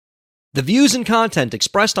The views and content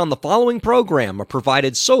expressed on the following program are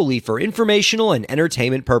provided solely for informational and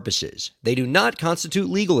entertainment purposes. They do not constitute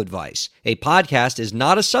legal advice. A podcast is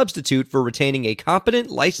not a substitute for retaining a competent,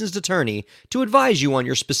 licensed attorney to advise you on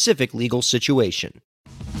your specific legal situation.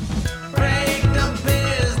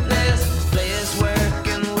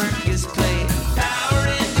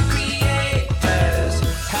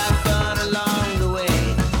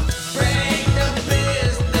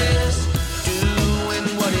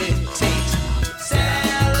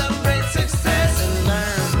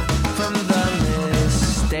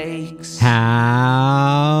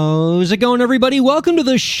 How's it going, everybody? Welcome to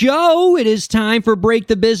the show. It is time for Break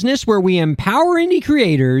the Business, where we empower indie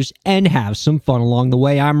creators and have some fun along the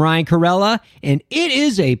way. I'm Ryan Carella, and it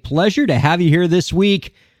is a pleasure to have you here this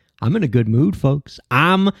week. I'm in a good mood, folks.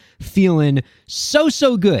 I'm feeling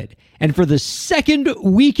so good. And for the second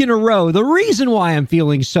week in a row, the reason why I'm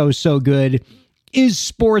feeling so good is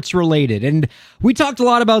sports related. And we talked a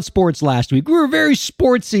lot about sports last week. We were very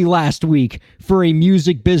sportsy last week for a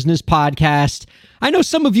music business podcast. I know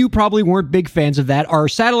some of you probably weren't big fans of that. Our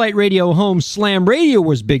satellite radio home, Slam Radio,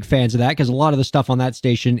 was big fans of that because a lot of the stuff on that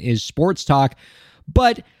station is sports talk.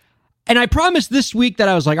 And I promised this week that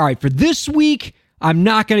I was like, all right, for this week, I'm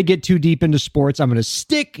not going to get too deep into sports. I'm going to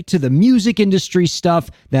stick to the music industry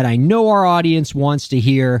stuff that I know our audience wants to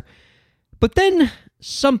hear. But then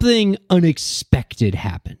something unexpected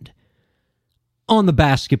happened on the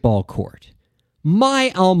basketball court.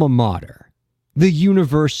 My alma mater, the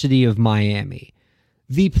University of Miami,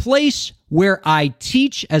 the place where I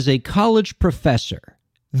teach as a college professor,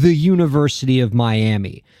 the University of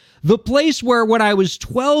Miami, the place where when I was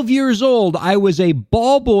 12 years old, I was a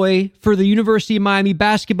ball boy for the University of Miami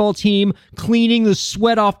basketball team, cleaning the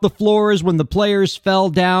sweat off the floors when the players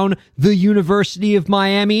fell down. The University of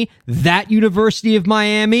Miami, that University of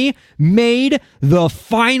Miami, made the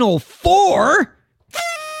Final Four,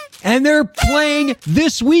 and they're playing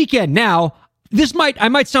this weekend. Now, I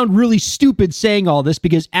might sound really stupid saying all this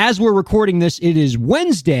because as we're recording this, it is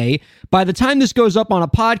Wednesday. By the time this goes up on a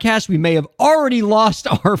podcast, we may have already lost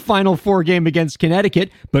our Final Four game against Connecticut,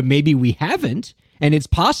 but maybe we haven't. And it's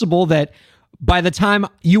possible that by the time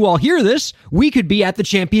you all hear this, we could be at the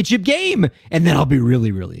championship game. And then I'll be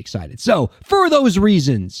really excited. So for those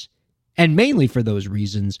reasons, and mainly for those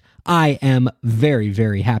reasons, I am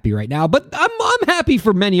very happy right now. But I'm happy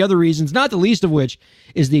for many other reasons, not the least of which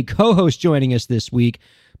is the co-host joining us this week.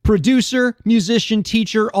 Producer, musician,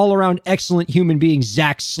 teacher, all-around excellent human being,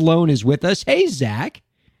 Zach Sloan is with us. Hey, Zach.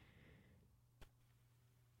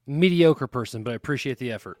 Mediocre person, but I appreciate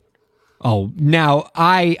the effort. Oh, now,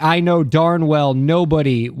 I know darn well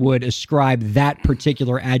nobody would ascribe that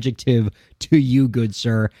particular adjective to you, good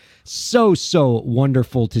sir. So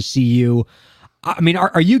wonderful to see you. I mean,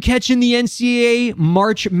 are you catching the NCAA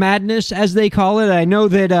March Madness, as they call it? I know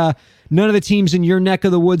that none of the teams in your neck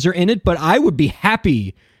of the woods are in it, but I would be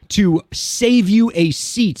happy to save you a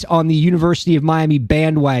seat on the University of Miami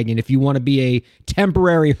bandwagon if you want to be a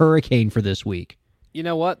temporary hurricane for this week. You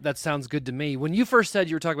know what? That sounds good to me. When you first said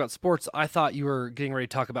you were talking about sports, I thought you were getting ready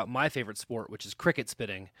to talk about my favorite sport, which is cricket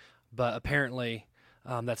spitting. But apparently,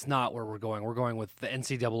 that's not where we're going. We're going with the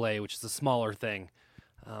NCAA, which is a smaller thing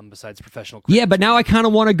besides professional cricket. Yeah, but now I kind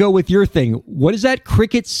of want to go with your thing. What is that?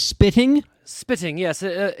 Cricket spitting? Spitting, yes.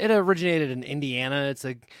 It originated in Indiana.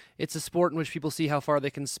 It's a sport in which people see how far they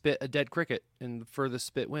can spit a dead cricket, and the furthest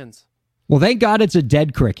spit wins. Well, thank God it's a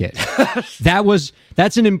dead cricket.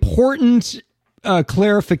 That's an important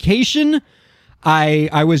clarification.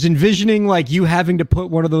 I was envisioning like you having to put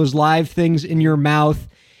one of those live things in your mouth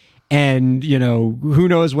and, you know, who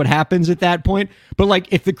knows what happens at that point. But like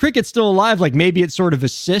if the cricket's still alive, like maybe it sort of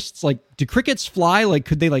assists. Like, do crickets fly? Like,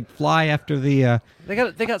 could they like fly after the They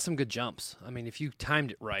got some good jumps. I mean, if you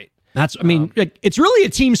timed it right. It's really a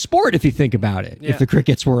team sport if you think about it. Yeah. If the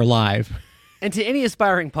crickets were alive. And to any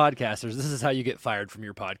aspiring podcasters, this is how you get fired from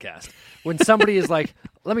your podcast. When somebody is like,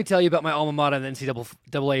 let me tell you about my alma mater and the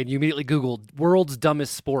NCAA, and you immediately Google world's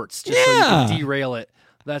dumbest sports just so you can derail it.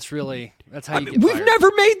 That's how you get fired. We've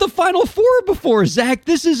never made the Final Four before, Zach.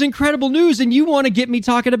 This is incredible news, and you want to get me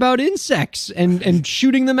talking about insects and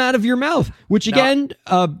shooting them out of your mouth, which again,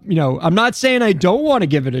 I'm not saying I don't want to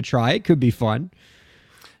give it a try. It could be fun.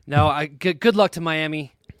 No, good luck to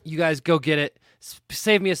Miami. You guys go get it.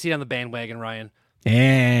 Save me a seat on the bandwagon, Ryan.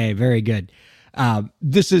 Hey, very good.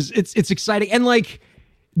 It's exciting, and like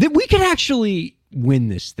that we could actually win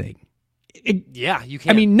this thing. Yeah, you can.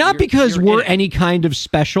 I mean, not because we're any kind of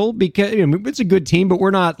special, because it's a good team, but we're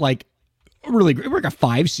not like really great. We're like a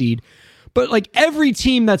 5 seed, but like every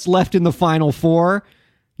team that's left in the Final Four,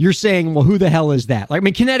 you're saying, well, who the hell is that? Like, I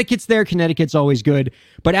mean, Connecticut's there. Connecticut's always good.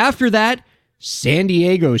 But after that, San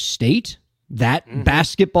Diego State, that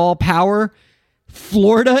basketball power,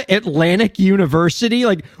 Florida Atlantic University.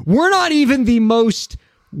 Like, we're not even the most,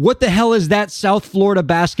 what the hell is that South Florida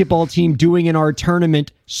basketball team doing in our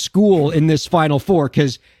tournament school in this Final Four?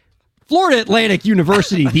 Because Florida Atlantic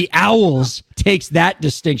University, the Owls, takes that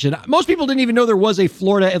distinction. Most people didn't even know there was a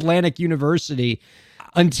Florida Atlantic University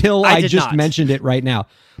until I just mentioned it right now.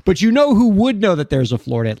 But you know who would know that there's a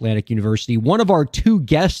Florida Atlantic University? One of our two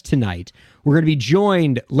guests tonight. We're going to be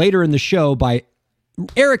joined later in the show by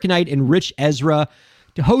Eric Knight and Ritch Esra,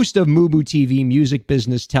 the host of MUBUTV Music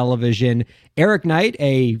Business Television. Eric Knight,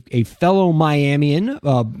 a fellow Miamian,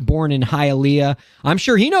 born in Hialeah. I'm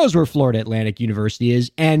sure he knows where Florida Atlantic University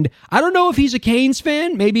is. And I don't know if he's a Canes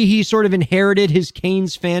fan. Maybe he sort of inherited his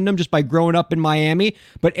Canes fandom just by growing up in Miami.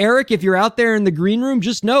 But Eric, if you're out there in the green room,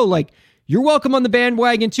 just know, like, you're welcome on the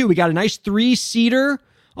bandwagon too. We got a nice 3-seater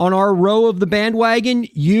on our row of the bandwagon.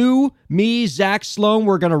 You, me, Zach Sloan,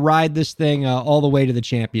 we're going to ride this thing all the way to the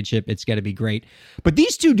championship. It's going to be great. But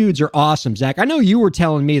these two dudes are awesome, Zach. I know you were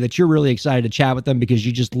telling me that you're really excited to chat with them because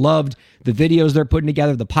you just loved the videos they're putting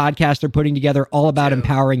together, the podcast they're putting together, all about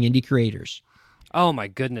empowering indie creators. Oh my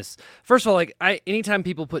goodness. First of all, like, anytime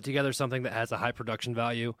people put together something that has a high production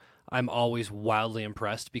value, I'm always wildly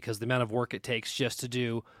impressed because the amount of work it takes just to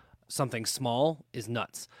do something small is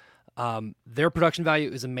nuts. Their production value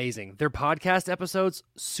is amazing. Their podcast episodes,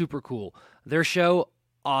 super cool. Their show,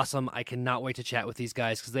 awesome. I cannot wait to chat with these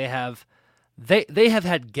guys because they have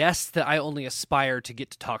had guests that I only aspire to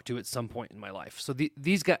get to talk to at some point in my life. So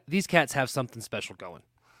these cats have something special going.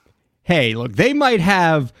 Hey, look, they might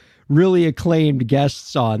have really acclaimed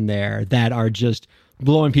guests on there that are just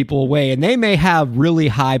blowing people away, and they may have really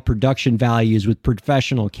high production values with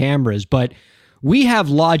professional cameras, but we have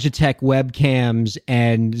Logitech webcams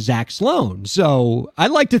and Zach Sloan. So I'd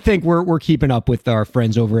like to think we're keeping up with our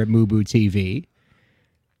friends over at MUBUTV.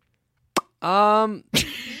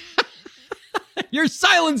 Your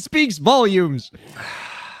silence speaks volumes.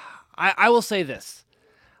 I will say this.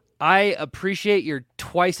 I appreciate your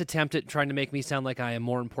twice attempt at trying to make me sound like I am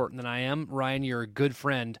more important than I am. Ryan, you're a good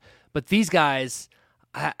friend. But these guys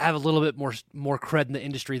have a little bit more cred in the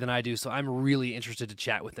industry than I do, so I'm really interested to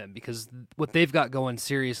chat with them because what they've got going,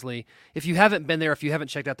 seriously, if you haven't been there, if you haven't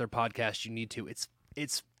checked out their podcast, you need to.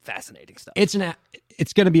 It's fascinating stuff. It's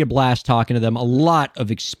going to be a blast talking to them. A lot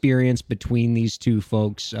of experience between these two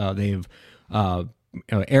folks. They've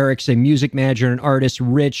Eric's a music manager and artist.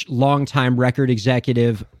 Ritch, longtime record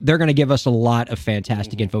executive. They're going to give us a lot of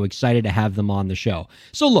fantastic info. Excited to have them on the show.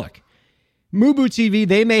 So look, MUBUTV,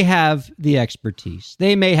 they may have the expertise.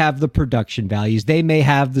 They may have the production values. They may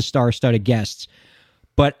have the star-studded guests.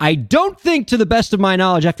 But I don't think, to the best of my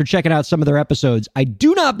knowledge, after checking out some of their episodes, I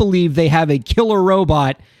do not believe they have a killer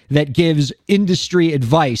robot that gives industry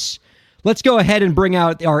advice. Let's go ahead and bring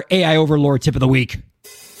out our AI Overlord tip of the week.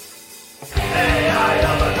 AI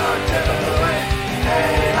Overlord tip of the week.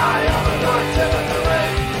 AI Overlord tip of the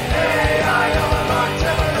week. AI Overlord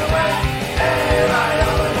tip of the week. AI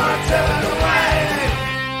Overlord tip of the week.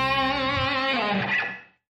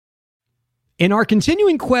 In our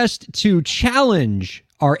continuing quest to challenge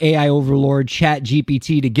our AI overlord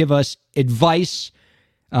ChatGPT to give us advice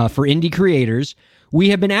for indie creators, we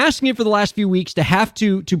have been asking it for the last few weeks to have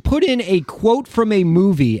to put in a quote from a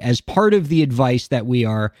movie as part of the advice that we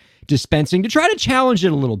are dispensing to try to challenge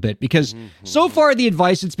it a little bit, because so far the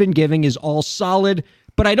advice it's been giving is all solid,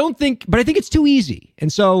 but I think it's too easy.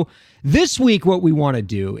 And so this week, what we want to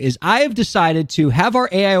do is I have decided to have our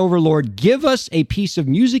AI overlord give us a piece of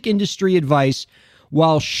music industry advice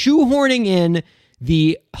while shoehorning in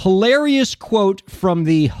the hilarious quote from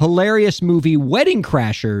the hilarious movie Wedding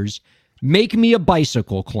Crashers, "Make me a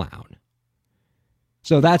bicycle clown."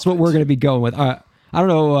 So that's what we're going to be going with. I don't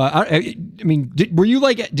know. I mean, did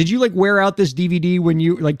you wear out this DVD when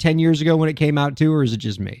you, like, 10 years ago when it came out too, or is it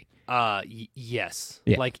just me? Yes.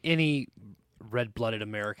 Yeah. Like any red-blooded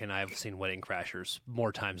American, I've seen Wedding Crashers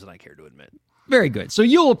more times than I care to admit. Very good. So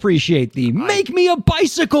you'll appreciate the "make me a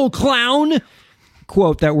bicycle clown"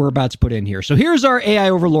 quote that we're about to put in here. So here's our AI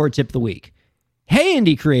Overlord tip of the week. Hey,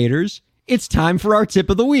 indie creators, it's time for our tip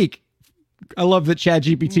of the week. I love that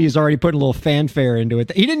ChatGPT is already putting a little fanfare into it.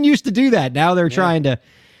 He didn't used to do that. Now they're trying to,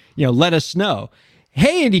 let us know.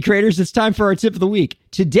 Hey, indie creators, it's time for our tip of the week.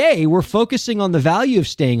 Today, we're focusing on the value of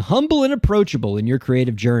staying humble and approachable in your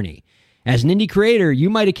creative journey. As an indie creator, you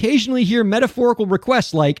might occasionally hear metaphorical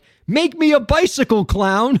requests like, "Make me a bicycle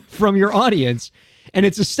clown," from your audience, and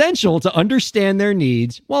it's essential to understand their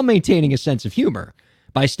needs while maintaining a sense of humor.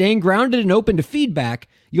 By staying grounded and open to feedback,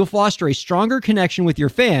 you'll foster a stronger connection with your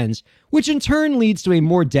fans, which in turn leads to a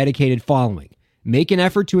more dedicated following. Make an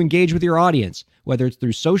effort to engage with your audience, whether it's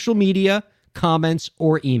through social media, comments,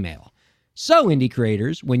 or email. So, indie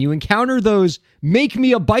creators, when you encounter those make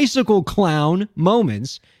me a bicycle clown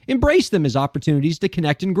moments, embrace them as opportunities to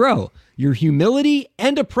connect and grow. Your humility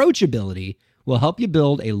and approachability will help you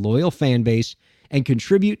build a loyal fan base and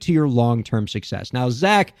contribute to your long-term success. Now,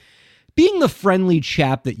 Zach, being the friendly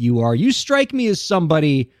chap that you are, you strike me as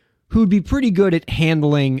somebody who'd be pretty good at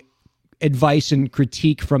handling advice and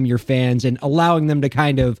critique from your fans and allowing them to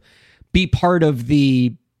kind of be part of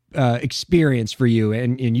the experience for you.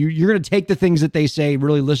 And you're going to take the things that they say,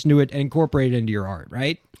 really listen to it, and incorporate it into your art,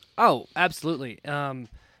 right? Oh, absolutely.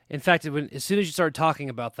 In fact, as soon as you started talking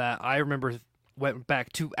about that, I remember went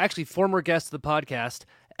back to actually former guest of the podcast,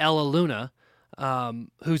 Ella Luna,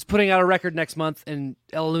 who's putting out a record next month, and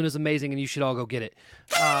Ella Luna's amazing, and you should all go get it.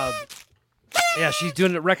 Yeah, she's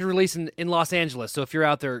doing a record release in Los Angeles, so if you're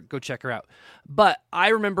out there, go check her out. But I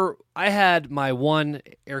remember I had my one,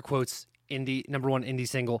 air quotes, number one indie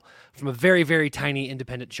single from a very, very tiny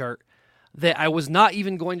independent chart that I was not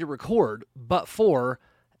even going to record, but for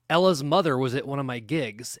Ella's mother was at one of my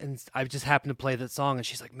gigs, and I just happened to play that song, and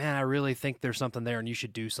she's like, man, I really think there's something there, and you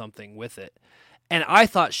should do something with it. And I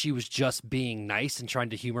thought she was just being nice and trying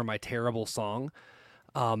to humor my terrible song.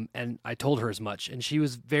 And I told her as much, and she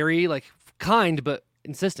was very kind but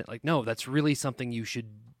insistent. No, that's really something you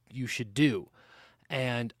should do.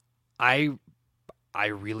 And I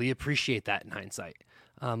really appreciate that in hindsight.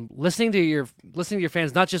 Listening to your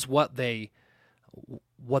fans, not just what they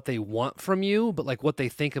want from you, but what they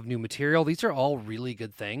think of new material. These are all really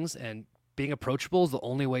good things, and being approachable is the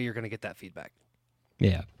only way you're going to get that feedback.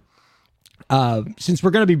 Yeah. Since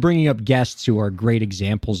we're going to be bringing up guests who are great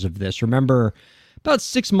examples of this, remember about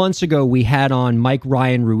 6 months ago, we had on Mike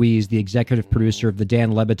Ryan Ruiz, the executive producer of the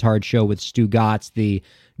Dan Le Batard Show with Stu Gatz, the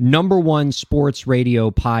 #1 sports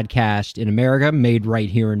radio podcast in America, made right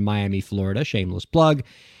here in Miami, Florida. Shameless plug.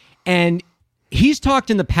 And he's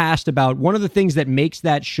talked in the past about one of the things that makes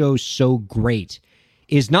that show so great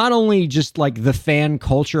is not only just the fan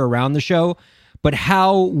culture around the show, but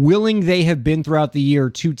how willing they have been throughout the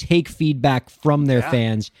year to take feedback from their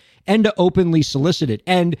fans and to openly solicit it.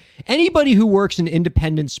 And anybody who works in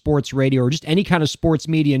independent sports radio or just any kind of sports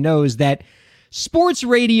media knows that sports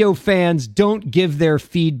radio fans don't give their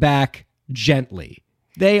feedback gently.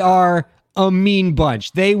 They are a mean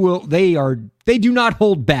bunch. They do not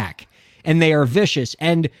hold back, and they are vicious.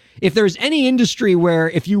 And if there's any industry where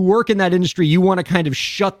if you work in that industry, you want to kind of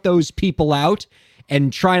shut those people out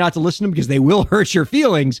and try not to listen to them because they will hurt your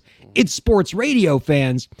feelings, it's sports radio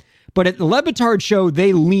fans. But at the Le Batard Show,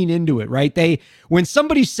 they lean into it, right? When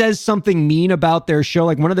somebody says something mean about their show,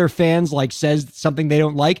 one of their fans says something they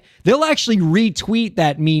don't like, they'll actually retweet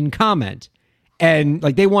that mean comment. And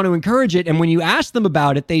they want to encourage it. And when you ask them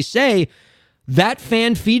about it, they say that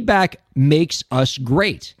fan feedback makes us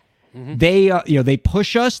great. Mm-hmm. They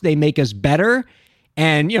push us, they make us better.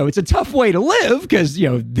 And, it's a tough way to live because,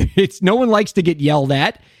 no one likes to get yelled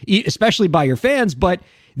at, especially by your fans, but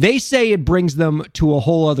they say it brings them to a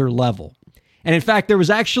whole other level. And in fact, there was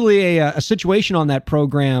actually a situation on that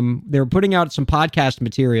program. They were putting out some podcast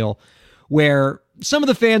material where some of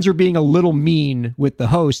the fans are being a little mean with the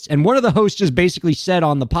hosts. And one of the hosts just basically said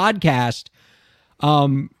on the podcast,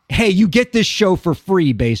 hey, you get this show for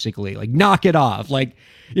free, basically. Knock it off.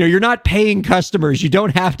 You're not paying customers. You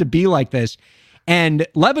don't have to be like this. And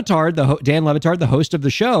Le Batard, Dan Le Batard, the host of the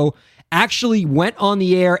show, actually went on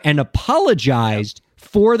the air and apologized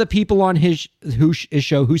for the people on his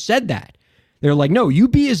show who said that. They're like, no, you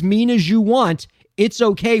be as mean as you want. It's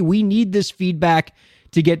okay. We need this feedback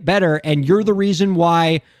to get better. And you're the reason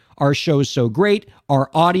why our show is so great. Our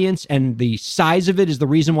audience and the size of it is the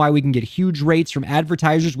reason why we can get huge rates from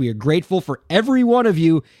advertisers. We are grateful for every one of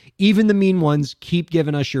you, even the mean ones. Keep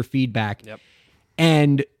giving us your feedback. Yep.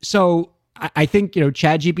 And so I think,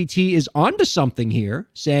 ChatGPT is onto something here,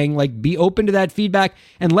 saying be open to that feedback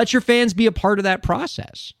and let your fans be a part of that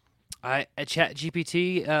process.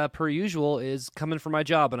 ChatGPT, per usual, is coming for my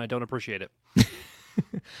job, and I don't appreciate it.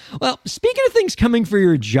 Well, speaking of things coming for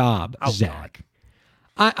your job, Zach,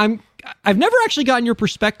 I've never actually gotten your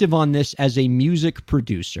perspective on this as a music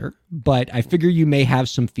producer, but I figure you may have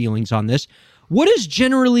some feelings on this. What is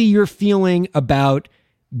generally your feeling about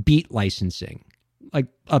beat licensing?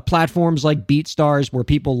 Platforms like BeatStars where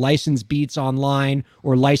people license beats online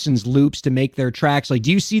or license loops to make their tracks. Do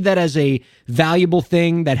you see that as a valuable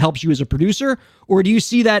thing that helps you as a producer? Or do you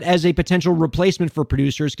see that as a potential replacement for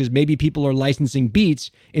producers because maybe people are licensing beats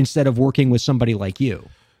instead of working with somebody like you?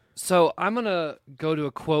 So I'm going to go to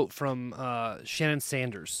a quote from Shannon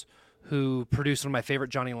Sanders, who produced one of my favorite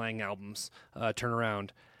Johnny Lang albums, Turn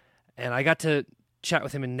Around. And I got to chat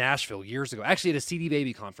with him in Nashville years ago, actually at a CD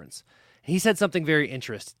Baby conference. He said something very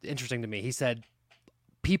interesting to me. He said,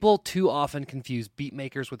 people too often confuse beat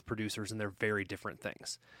makers with producers, and they're very different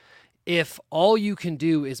things. If all you can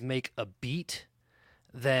do is make a beat,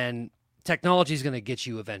 then technology is going to get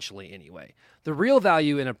you eventually anyway. The real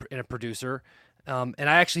value in a producer, and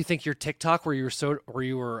I actually think your TikTok where you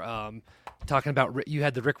were talking about, you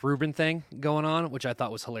had the Rick Rubin thing going on, which I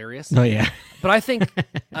thought was hilarious. Oh yeah. But I think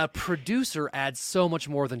a producer adds so much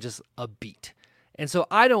more than just a beat. And so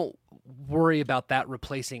I don't worry about that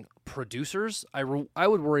replacing producers. I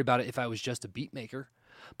would worry about it if I was just a beat maker.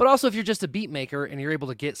 But also if you're just a beat maker and you're able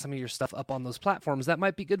to get some of your stuff up on those platforms, that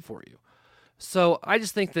might be good for you. So I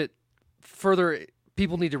just think that further,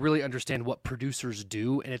 people need to really understand what producers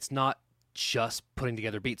do, and it's not just putting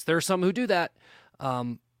together beats. There are some who do that,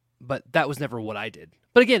 but that was never what I did.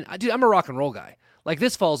 But again, I'm a rock and roll guy. Like,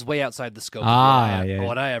 this falls way outside the scope of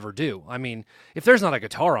what I ever do. I mean, if there's not a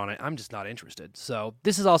guitar on it, I'm just not interested. So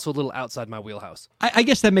this is also a little outside my wheelhouse. I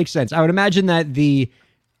guess that makes sense. I would imagine that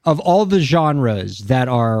of all the genres that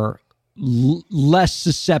are less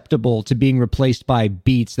susceptible to being replaced by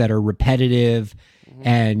beats that are repetitive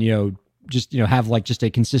and, just, have like just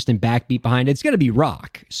a consistent backbeat behind it, it's going to be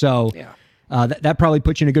rock. So that probably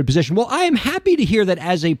puts you in a good position. Well, I am happy to hear that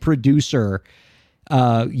as a producer,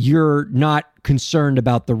 you're not concerned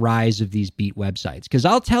about the rise of these beat websites. Because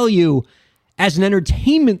I'll tell you, as an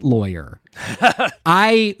entertainment lawyer,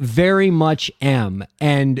 I very much am.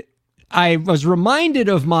 And I was reminded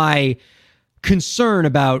of my concern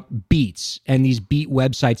about beats and these beat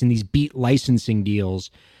websites and these beat licensing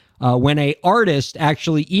deals when a artist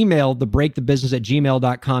actually emailed the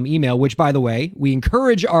breakthebusiness@gmail.com email, which, by the way, we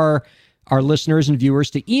encourage our listeners and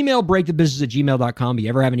viewers to email breakthebusiness@gmail.com if you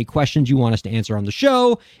ever have any questions you want us to answer on the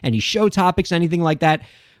show, any show topics, anything like that.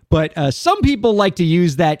 But some people like to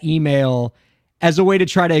use that email as a way to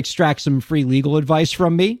try to extract some free legal advice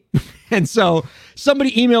from me. And so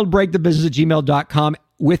somebody emailed breakthebusiness@gmail.com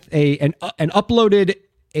with an uploaded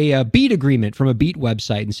a beat agreement from a beat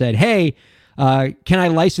website and said, hey, can I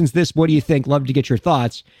license this? What do you think? Love to get your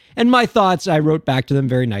thoughts. And my thoughts, I wrote back to them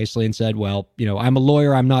very nicely and said, well, I'm a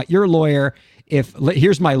lawyer. I'm not your lawyer.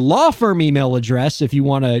 Here's my law firm email address if you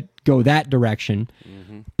want to go that direction.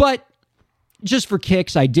 Mm-hmm. But just for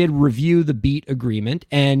kicks, I did review the beat agreement,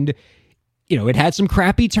 and it had some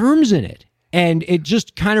crappy terms in it. And it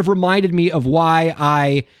just kind of reminded me of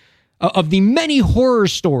of the many horror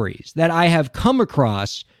stories that I have come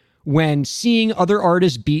across when seeing other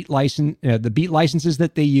artists the beat licenses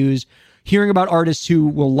that they use, hearing about artists who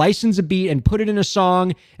will license a beat and put it in a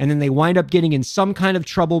song, and then they wind up getting in some kind of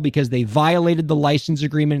trouble because they violated the license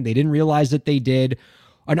agreement. They didn't realize that they did.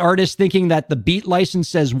 An artist thinking that the beat license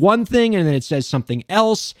says one thing and then it says something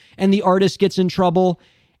else, and the artist gets in trouble.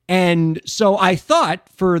 And so I thought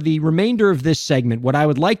for the remainder of this segment, what I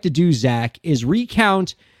would like to do, Zach, is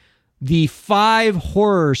recount the 5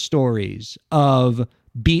 horror stories of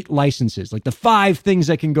beat licenses, like the 5 things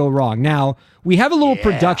that can go wrong. Now, we have a little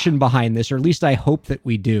production behind this, or at least I hope that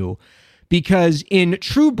we do, because in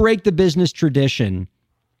true Break the Business tradition,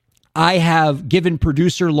 I have given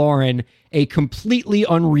producer Lauren a completely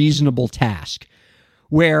unreasonable task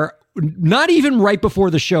where not even right before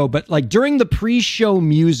the show, but like during the pre-show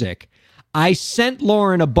music, I sent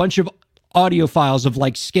Lauren a bunch of audio files of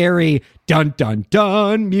like scary dun dun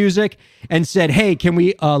dun music and said, hey, can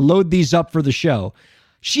we load these up for the show?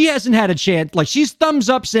 She hasn't had a chance. Like, she's thumbs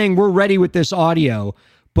up saying we're ready with this audio,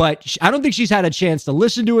 but I don't think she's had a chance to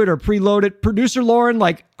listen to it or preload it. Producer Lauren,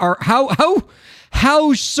 like,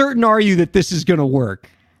 how certain are you that this is going to work?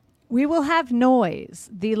 We will have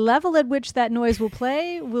noise. The level at which that noise will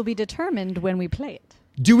play will be determined when we play it.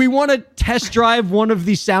 Do we want to test drive one of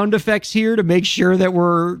the sound effects here to make sure that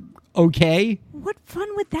we're okay? What fun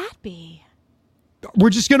would that be?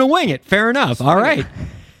 We're just going to wing it. Fair enough. All right.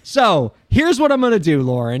 So here's what I'm going to do,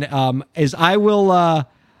 Lauren, is I will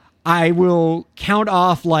count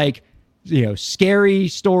off like, scary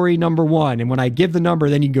story number 1. And when I give the number,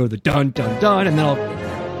 then you go the dun, dun, dun, and then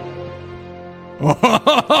I'll...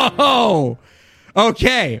 Oh,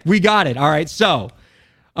 okay. We got it. All right. So,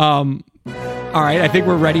 all right. I think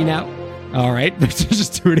we're ready now. All right. Let's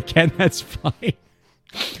just do it again. That's fine.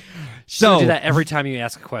 So do that every time you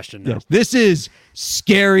ask a question. Yes, this is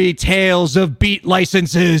Scary Tales of Beat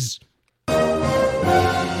Licenses.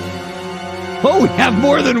 Oh, we have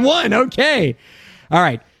more than one. Okay. All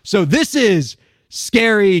right. So this is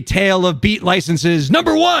Scary Tale of Beat Licenses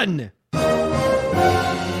number 1.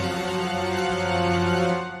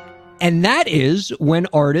 And that is when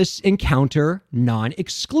artists encounter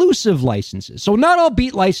non-exclusive licenses. So not all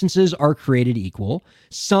beat licenses are created equal.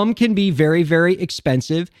 Some can be very, very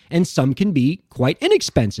expensive, and some can be quite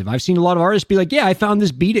inexpensive. I've seen a lot of artists be like, yeah, I found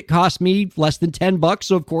this beat. It cost me less than $10,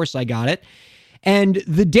 so of course I got it. And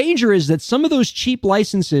the danger is that some of those cheap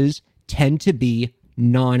licenses tend to be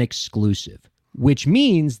non-exclusive, which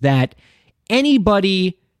means that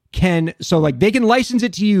anybody can, so like they can license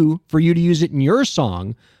it to you for you to use it in your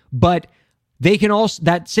song, but they can also,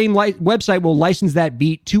 that same website will license that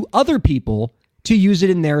beat to other people to use it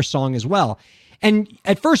in their song as well. And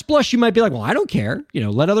at first blush, you might be like, well, I don't care.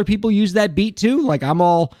 Let other people use that beat too. Like I'm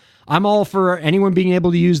all for anyone being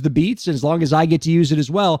able to use the beats as long as I get to use it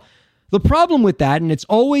as well. The problem with that, and it's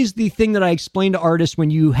always the thing that I explain to artists when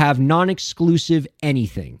you have non-exclusive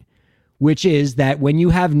anything, which is that when you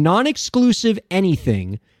have non-exclusive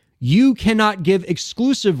anything, you cannot give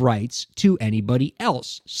exclusive rights to anybody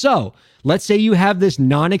else. So let's say you have this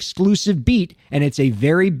non-exclusive beat and it's a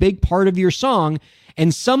very big part of your song,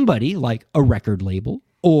 and somebody like a record label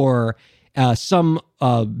or some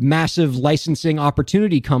massive licensing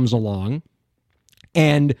opportunity comes along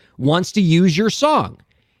and wants to use your song.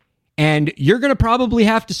 And you're going to probably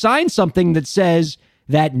have to sign something that says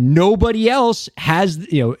that nobody else has,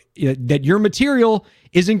 that your material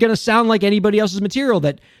isn't going to sound like anybody else's material,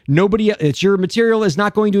 that your material is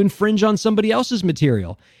not going to infringe on somebody else's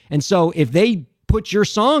material. And so if they put your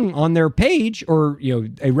song on their page, or,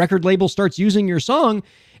 a record label starts using your song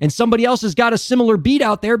and somebody else has got a similar beat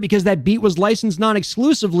out there because that beat was licensed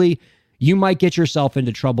non-exclusively, you might get yourself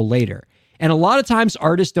into trouble later. And a lot of times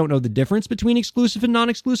artists don't know the difference between exclusive and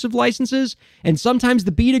non-exclusive licenses. And sometimes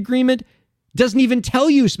the beat agreement doesn't even tell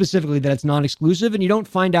you specifically that it's non-exclusive, and you don't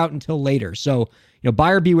find out until later. So,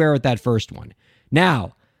 buyer beware with that first one.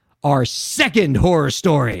 Now, our second horror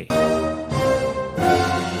story.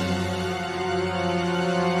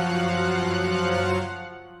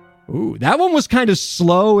 Ooh, that one was kind of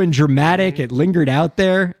slow and dramatic. It lingered out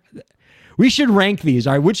there. We should rank these.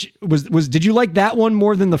 All right, which was did you like that one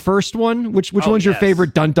more than the first one? Which one's your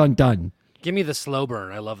favorite? Dun dun dun. Give me the slow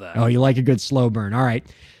burn. I love that. Oh, you like a good slow burn. All right.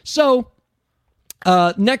 So,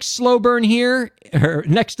 next slow burn here, or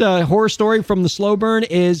next horror story from the slow burn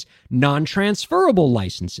is non-transferable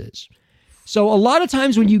licenses. So a lot of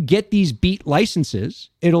times when you get these beat licenses,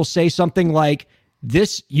 it'll say something like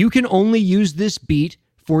this: you can only use this beat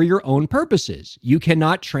for your own purposes. You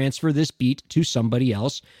cannot transfer this beat to somebody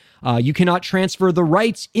else. You cannot transfer the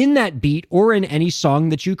rights in that beat or in any song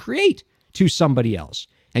that you create to somebody else.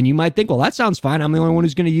 And you might think, well, that sounds fine. I'm the only one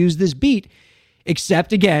who's going to use this beat.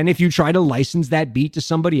 Except, again, if you try to license that beat to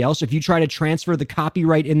somebody else, if you try to transfer the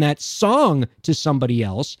copyright in that song to somebody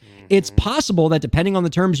else, it's possible that depending on the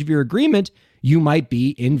terms of your agreement, you might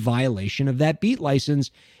be in violation of that beat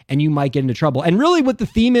license and you might get into trouble. And really what the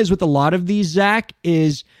theme is with a lot of these, Zach,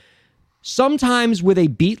 is sometimes with a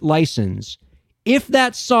beat license, if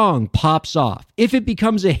that song pops off, if it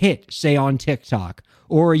becomes a hit, say on TikTok,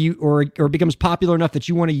 or becomes popular enough that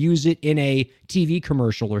you want to use it in a TV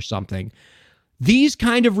commercial or something, these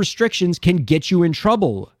kind of restrictions can get you in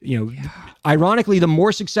trouble. Ironically, the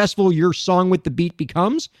more successful your song with the beat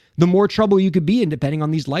becomes, the more trouble you could be in, depending on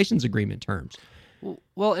these license agreement terms.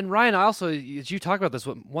 Well, and Ryan, I also, as you talk about this,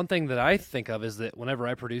 one thing that I think of is that whenever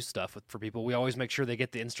I produce stuff for people, we always make sure they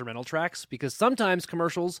get the instrumental tracks, because sometimes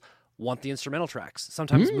commercials want the instrumental tracks.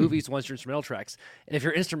 Sometimes movies want your instrumental tracks. And if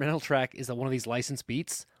your instrumental track is one of these licensed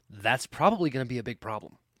beats, that's probably going to be a big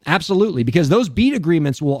problem. Absolutely, because those beat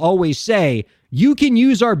agreements will always say, you can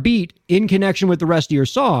use our beat in connection with the rest of your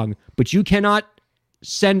song, but you cannot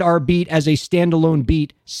send our beat as a standalone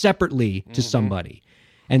beat separately to somebody.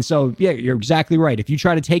 And so, yeah, you're exactly right. If you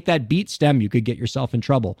try to take that beat stem, you could get yourself in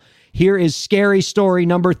trouble. Here is scary story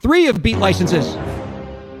number 3 of beat licenses.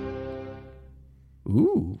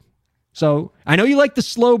 Ooh. So I know you like the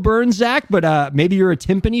slow burn, Zach, but maybe you're a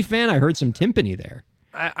timpani fan. I heard some timpani there.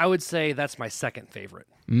 I would say that's my second favorite.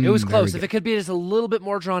 It was close. If it could be just a little bit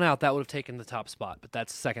more drawn out, that would have taken the top spot, but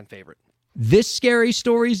that's second favorite. This scary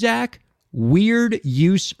story, Zach, weird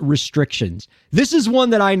use restrictions. This is one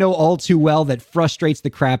that I know all too well that frustrates the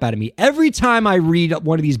crap out of me. Every time I read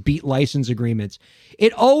one of these beat license agreements,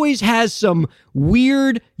 it always has some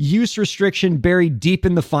weird use restriction buried deep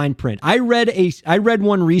in the fine print. I read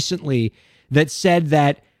one recently that said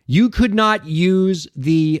that you could not use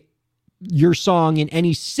your song in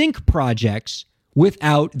any sync projects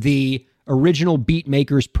without the original beat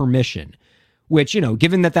maker's permission, which,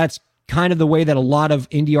 given that that's kind of the way that a lot of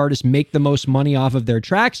indie artists make the most money off of their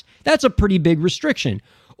tracks, that's a pretty big restriction.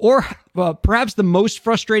 Or perhaps the most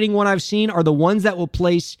frustrating one I've seen are the ones that will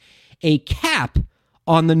place a cap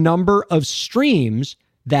on the number of streams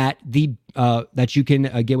that that you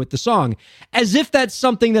can get with the song, as if that's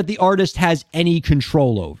something that the artist has any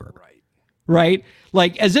control over. Right?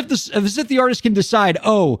 Like as if the artist can decide,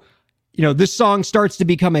 oh, this song starts to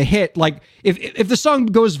become a hit. Like if the song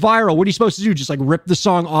goes viral, what are you supposed to do? Just like rip the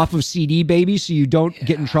song off of CD Baby so you don't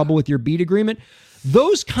get in trouble with your beat agreement?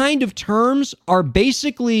 Those kind of terms are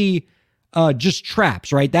basically just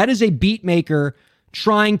traps, right? That is a beat maker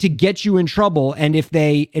trying to get you in trouble. And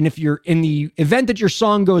if you're in the event that your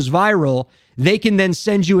song goes viral, they can then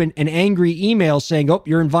send you an angry email saying, oh,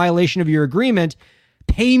 you're in violation of your agreement.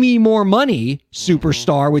 Pay me more money,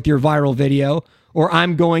 superstar, with your viral video, or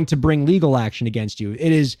I'm going to bring legal action against you.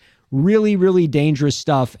 It is really, really dangerous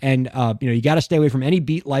stuff. And, you got to stay away from any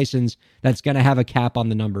beat license that's going to have a cap on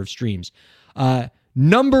the number of streams.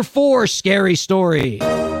 Number 4, scary story.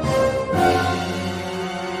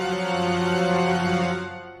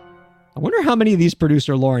 I wonder how many of these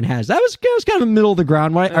producer Lauren has. That was kind of middle of the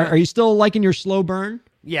ground. Right? Are you still liking your slow burn?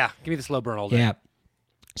 Yeah, give me the slow burn all day. Yeah.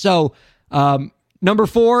 So, number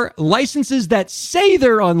 4, licenses that say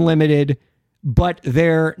they're unlimited, but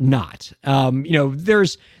they're not.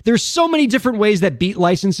 There's so many different ways that beat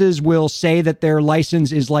licenses will say that their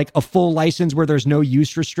license is like a full license where there's no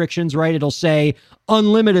use restrictions, right? It'll say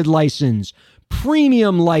unlimited license,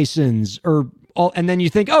 premium license, and then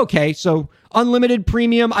you think, okay, so unlimited,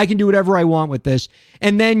 premium, I can do whatever I want with this.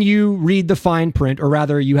 And then you read the fine print, or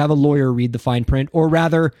rather you have a lawyer read the fine print, or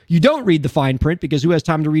rather you don't read the fine print because who has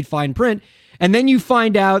time to read fine print? And then you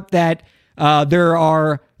find out that there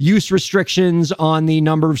are use restrictions on the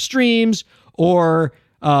number of streams, or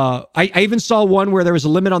I even saw one where there was a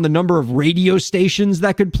limit on the number of radio stations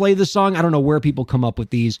that could play the song. I don't know where people come up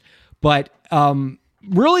with these, but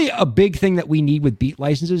really a big thing that we need with beat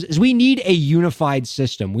licenses is we need a unified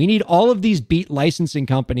system. We need all of these beat licensing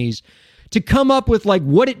companies to come up with like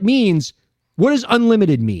what it means. What does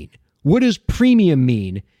unlimited mean? What does premium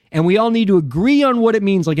mean? And we all need to agree on what it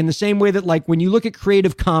means, like in the same way that like when you look at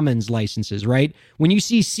Creative Commons licenses, right? When you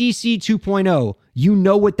see CC 2.0, you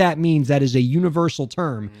know what that means. That is a universal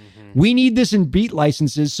term. Mm-hmm. We need this in beat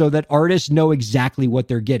licenses so that artists know exactly what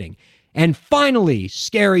they're getting. And finally,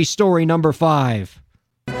 scary story number 5.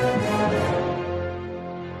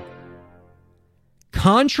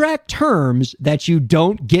 Contract terms that you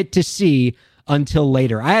don't get to see until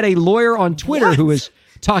later. I had a lawyer on Twitter who was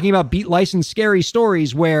talking about beat license scary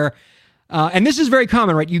stories where, and this is very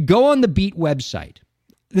common, right? You go on the Beat website.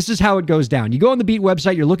 This is how it goes down. You go on the Beat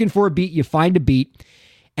website, you're looking for a beat, you find a beat,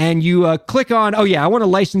 and you click on, oh yeah, I want to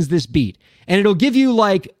license this beat. And it'll give you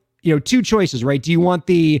like, 2 choices, right? Do you want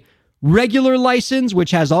the regular license, which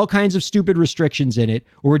has all kinds of stupid restrictions in it,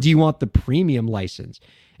 or do you want the premium license?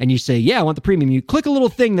 And you say, yeah, I want the premium. You click a little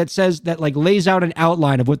thing that says, that like lays out an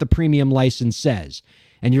outline of what the premium license says.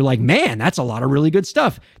 And you're like, man, that's a lot of really good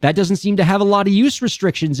stuff. That doesn't seem to have a lot of use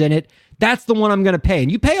restrictions in it. That's the one I'm going to pay.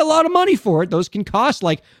 And you pay a lot of money for it. Those can cost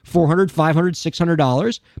like $400, $500,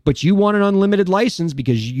 $600. But you want an unlimited license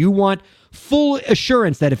because you want full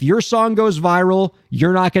assurance that if your song goes viral,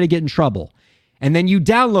 you're not going to get in trouble. And then you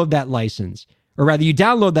download that license. Or rather, you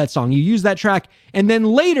download that song, you use that track, and then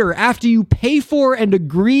later, after you pay for and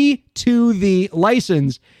agree to the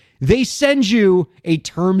license, they send you a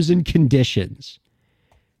terms and conditions.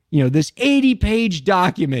 This 80-page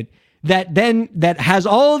document that has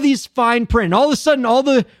all of these fine print. And all of a sudden, all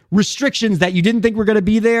the restrictions that you didn't think were going to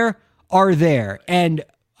be there are there. And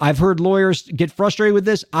I've heard lawyers get frustrated with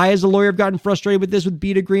this. I, as a lawyer, have gotten frustrated with this with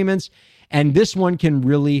beat agreements. And this one can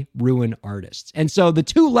really ruin artists. And so the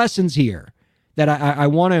 2 lessons here that I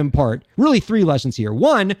want to impart, really 3 lessons here.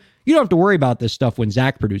 1, you don't have to worry about this stuff when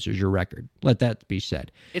Zach produces your record. Let that be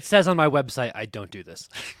said. It says on my website, I don't do this.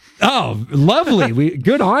 Oh, lovely.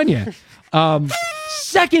 Good on you.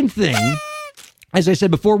 Second thing, as I said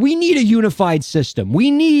before, we need a unified system.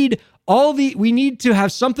 We need to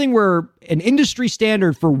have something where an industry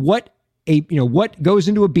standard for what goes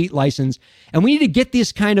into a beat license, and we need to get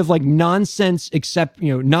this kind of like nonsense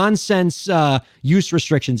use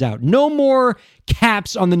restrictions out. No more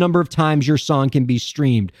caps on the number of times your song can be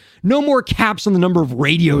streamed. No more caps on the number of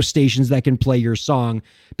radio stations that can play your song,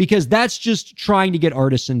 because that's just trying to get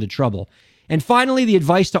artists into trouble. And finally, the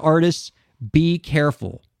advice to artists: be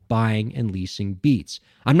careful buying and leasing beats.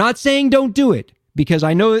 I'm not saying don't do it, because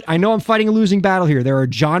I know I'm fighting a losing battle here. There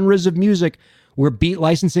are genres of music where beat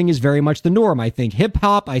licensing is very much the norm. I think hip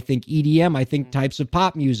hop, I think EDM, I think types of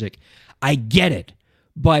pop music. I get it.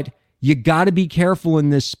 But you got to be careful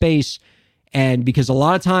in this space. And because a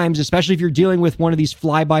lot of times, especially if you're dealing with one of these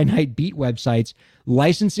fly-by-night beat websites,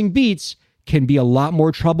 licensing beats can be a lot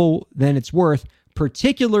more trouble than it's worth.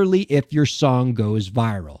 particularly if your song goes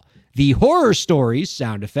viral. The horror stories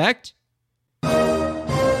sound effect.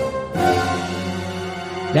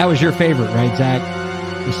 That was your favorite, right, Zach?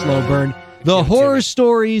 The slow burn. The horror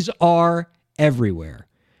stories are everywhere.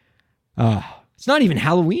 It's not even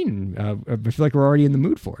Halloween. I feel like we're already in the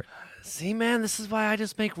mood for it. See, man, this is why I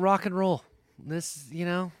just make rock and roll. This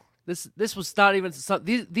was not even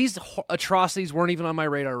these atrocities weren't even on my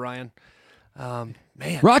radar, Ryan.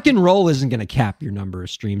 Man, rock and roll isn't going to cap your number of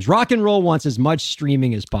streams. Rock and roll wants as much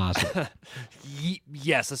streaming as possible.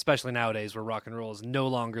 Yes, especially nowadays where rock and roll is no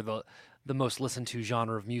longer the most listened to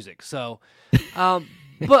genre of music. So,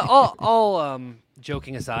 but all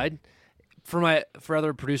joking aside, for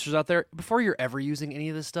other producers out there, before you're ever using any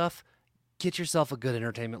of this stuff, get yourself a good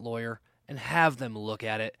entertainment lawyer and have them look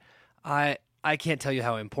at it. I can't tell you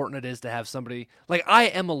how important it is to have somebody, like I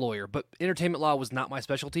am a lawyer, but entertainment law was not my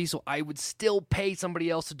specialty, so I would still pay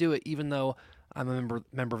somebody else to do it, even though I'm a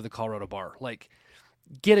member of the Colorado Bar. Like,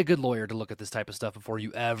 get a good lawyer to look at this type of stuff before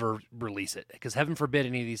you ever release it, because heaven forbid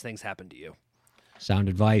any of these things happen to you. Sound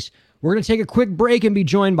advice. We're going to take a quick break and be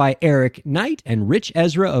joined by Eric Knight and Ritch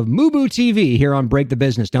Esra of MUBUTV here on Break the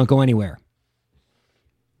Business. Don't go anywhere.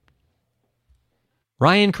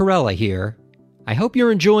 Ryan Corella here. I hope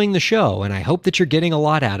you're enjoying the show, and I hope that you're getting a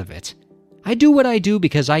lot out of it. I do what I do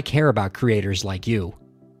because I care about creators like you.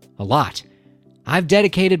 A lot. I've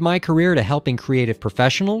dedicated my career to helping creative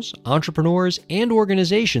professionals, entrepreneurs, and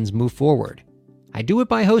organizations move forward. I do it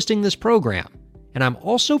by hosting this program, and I'm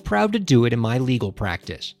also proud to do it in my legal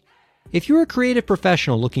practice. If you're a creative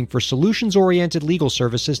professional looking for solutions-oriented legal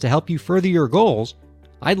services to help you further your goals,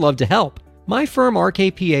 I'd love to help. My firm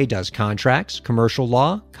RKPA does contracts, commercial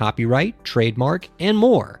law, copyright, trademark, and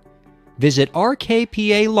more. Visit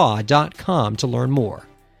rkpalaw.com to learn more.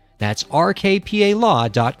 That's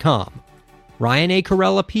rkpalaw.com. Ryan A.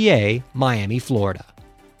 Corella, PA, Miami, Florida.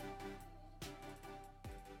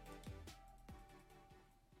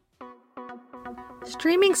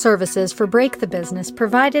 Streaming services for Break the Business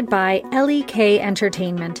provided by LEK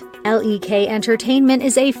Entertainment. LEK Entertainment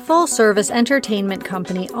is a full-service entertainment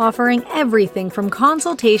company offering everything from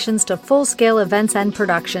consultations to full-scale events and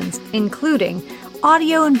productions, including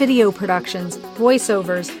audio and video productions,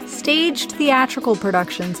 voiceovers, staged theatrical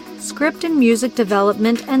productions, script and music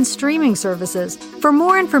development, and streaming services. For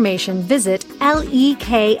more information, visit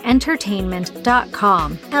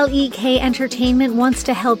lekentertainment.com. LEK Entertainment wants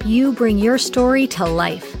to help you bring your story to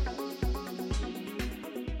life.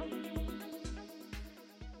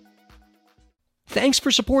 Thanks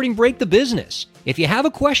for supporting Break the Business. If you have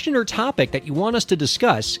a question or topic that you want us to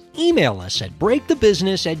discuss, email us at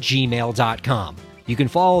breakthebusiness@gmail.com. You can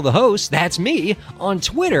follow the host, that's me, on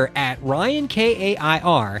Twitter at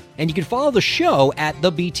RyanKAIR, and you can follow the show at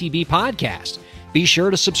the BTB Podcast. Be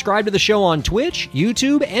sure to subscribe to the show on Twitch,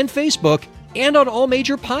 YouTube, and Facebook, and on all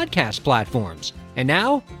major podcast platforms. And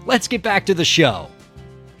now, let's get back to the show.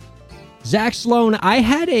 Zach Sloan, I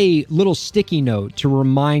had a little sticky note to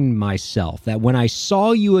remind myself that when I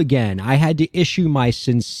saw you again, I had to issue my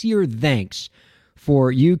sincere thanks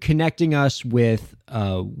for you connecting us with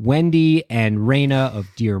Wendy and Raina of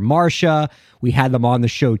Dear Marcia. We had them on the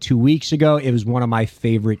show 2 weeks ago. It was one of my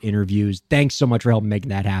favorite interviews. Thanks so much for helping make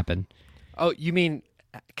that happen. Oh, you mean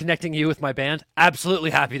connecting you with my band?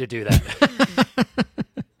 Absolutely happy to do that.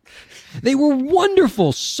 They were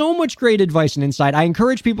wonderful. So much great advice and insight. I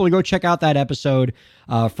encourage people to go check out that episode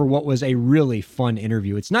for what was a really fun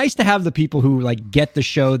interview. It's nice to have the people who get the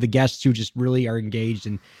show, the guests who just really are engaged,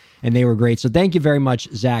 and they were great. So thank you very much,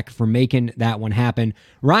 Zach, for making that one happen.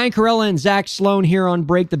 Ryan Corella and Zach Sloan here on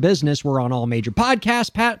Break the Business. We're on all major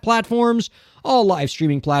podcast platforms, all live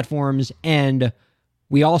streaming platforms, and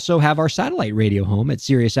we also have our satellite radio home at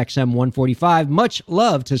Sirius XM 145. Much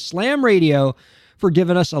love to Slam Radio for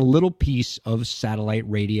giving us a little piece of satellite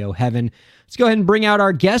radio heaven. Let's go ahead and bring out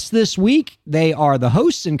our guests this week. They are the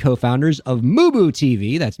hosts and co-founders of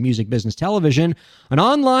MUBUTV, that's Music Business Television, an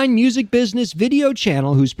online music business video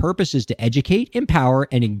channel whose purpose is to educate, empower,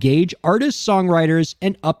 and engage artists, songwriters,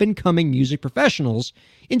 and up-and-coming music professionals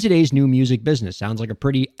in today's new music business. Sounds like a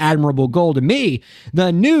pretty admirable goal to me.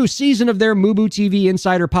 The new season of their MUBUTV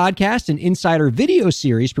Insider podcast and Insider video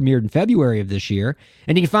series premiered in February of this year.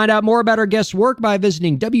 And you can find out more about our guests' work by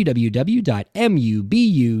visiting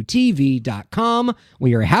www.mubutv.com.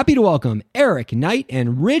 We are happy to welcome Eric Knight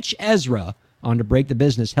and Ritch Esra on to Break the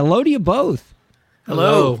Business. Hello to you both.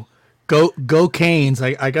 Hello. Go Canes.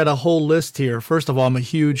 I got a whole list here. First of all, I'm a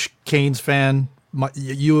huge Canes fan. My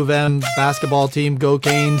U of M basketball team, go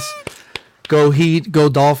Canes, go Heat, go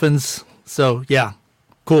Dolphins. So, yeah,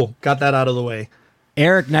 cool. Got that out of the way.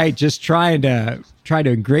 Eric Knight just trying to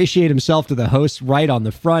ingratiate himself to the host right on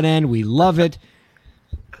the front end. We love it.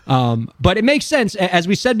 But it makes sense. As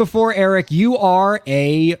we said before, Eric, you are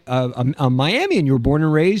a Miamian. You were born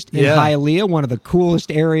and raised in Hialeah, one of the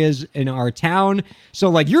coolest areas in our town. So,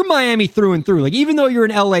 like, you're Miami through and through. Like, even though you're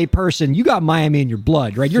an LA person, you got Miami in your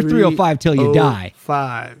blood, right? You're 305 till you die.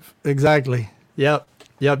 5. Exactly. Yep.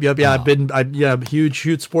 Yeah, I'm a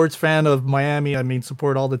huge sports fan of Miami. I mean,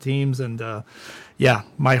 support all the teams, and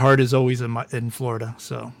my heart is always in Florida.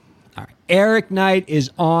 So, all right. Eric Knight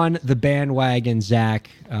is on the bandwagon, Zach.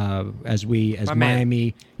 As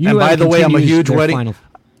Miami. And by the way, I'm a huge wedding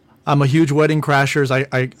crashers.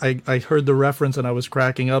 I heard the reference and I was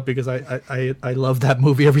cracking up because I love that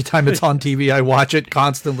movie. Every time it's on TV, I watch it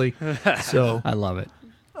constantly. So I love it.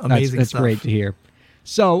 Amazing. That's stuff. Great to hear.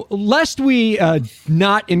 So, lest we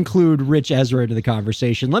not include Ritch Esra into the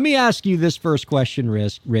conversation, let me ask you this first question,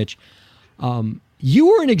 Ritch. You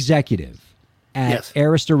were an executive at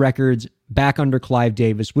Arista Records back under Clive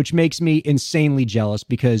Davis, which makes me insanely jealous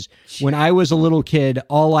because when I was a little kid,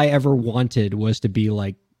 all I ever wanted was to be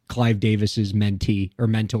like Clive Davis's mentee or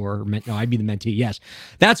mentor. No, I'd be the mentee. Yes.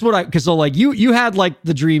 That's what because you had like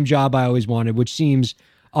the dream job I always wanted, which seems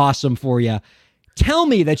awesome for you. Tell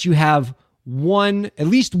me that you have at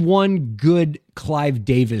least one good Clive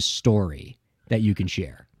Davis story that you can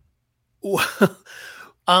share.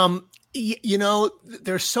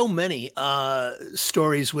 There's so many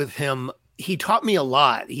stories with him. He taught me a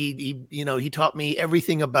lot. He taught me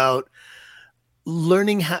everything about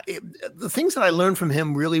learning how. The things that I learned from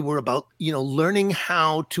him really were about, learning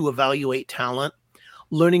how to evaluate talent,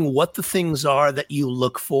 learning what the things are that you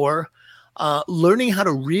look for, learning how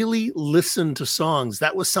to really listen to songs.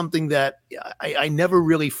 That was something that I never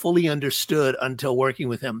really fully understood until working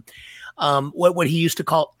with him. What he used to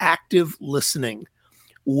call active listening,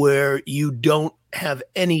 where you don't have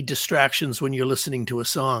any distractions when you're listening to a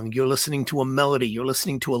song. You're listening to a melody. You're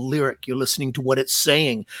listening to a lyric. You're listening to what it's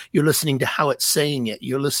saying. You're listening to how it's saying it.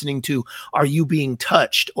 You're listening to, are you being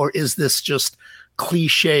touched? Or is this just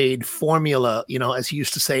cliched formula, as he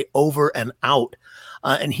used to say, over and out?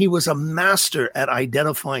 And he was a master at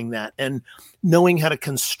identifying that and knowing how to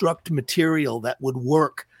construct material that would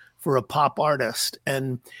work for a pop artist.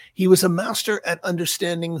 And he was a master at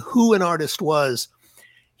understanding who an artist was.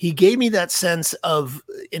 He gave me that sense of,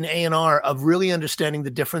 in A&R, of really understanding the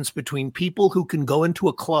difference between people who can go into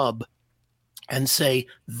a club and say,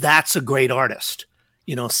 that's a great artist.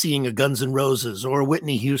 Seeing a Guns N' Roses or a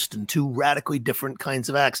Whitney Houston, two radically different kinds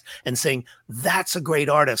of acts, and saying, that's a great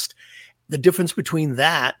artist. The difference between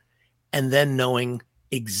that and then knowing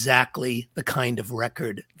exactly the kind of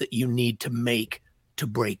record that you need to make to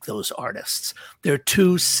break those artists. They're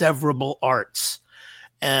two severable arts.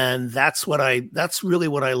 And that's really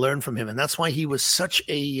what I learned from him. And that's why he was such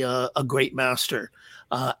a great master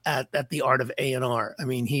at the art of A&R. I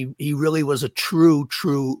mean, he really was a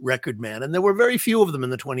true record man. And there were very few of them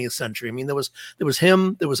in the 20th century. I mean, there was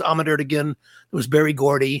him, there was Ahmet Ertegun, there was Berry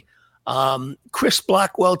Gordy, Chris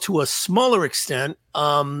Blackwell to a smaller extent.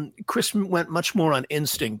 Chris went much more on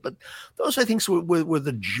instinct, but those I think were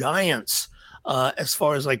the giants as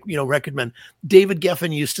far as record men. David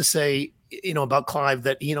Geffen used to say, about Clive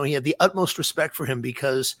that, he had the utmost respect for him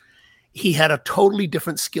because he had a totally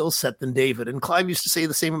different skill set than David. And Clive used to say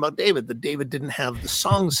the same about David, that David didn't have the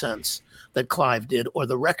song sense that Clive did or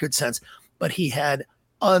the record sense, but he had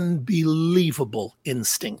unbelievable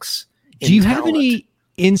instincts. Do you have any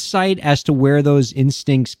insight as to where those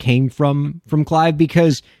instincts came from Clive?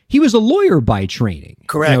 Because he was a lawyer by training.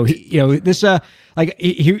 Correct. I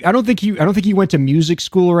don't think he went to music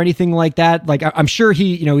school or anything like that. Like, I'm sure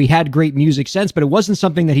he had great music sense, but it wasn't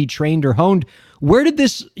something that he trained or honed. Where did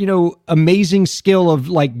this, amazing skill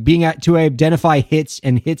of being to identify hits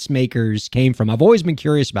and hits makers came from? I've always been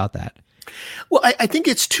curious about that. Well, I think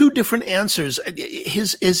it's two different answers.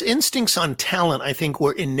 His instincts on talent, I think,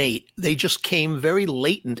 were innate. They just came very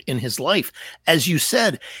latent in his life. As you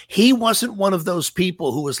said, he wasn't one of those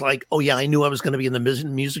people who was like, oh, yeah, I knew I was going to be in the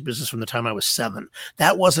music business from the time I was 7.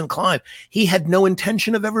 That wasn't Clive. He had no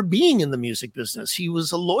intention of ever being in the music business. He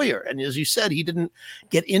was a lawyer. And as you said, he didn't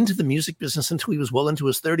get into the music business until he was well into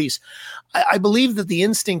his 30s. I believe that the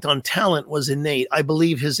instinct on talent was innate. I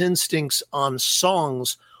believe his instincts on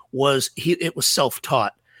songs it was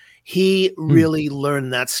self-taught. He really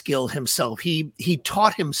learned that skill himself. He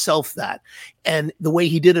taught himself that. And the way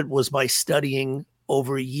he did it was by studying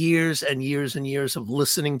over years and years and years of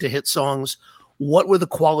listening to hit songs. What were the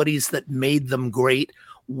qualities that made them great?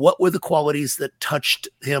 What were the qualities that touched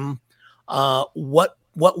him? What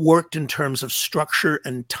worked in terms of structure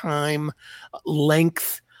and time,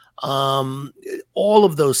 length, all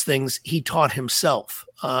of those things he taught himself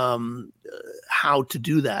how to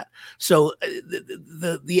do that. So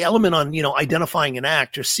the element on, identifying an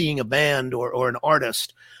act or seeing a band or an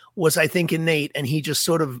artist was, I think, innate, and he just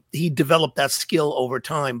he developed that skill over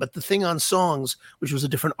time. But the thing on songs, which was a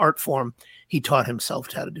different art form, he taught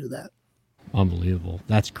himself how to do that. Unbelievable.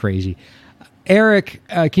 That's crazy. Eric,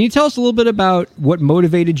 can you tell us a little bit about what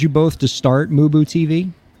motivated you both to start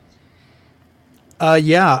MUBUTV?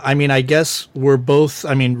 Yeah, I guess we're both,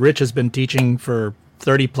 Ritch has been teaching for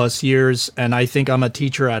 30 plus years, and I think I'm a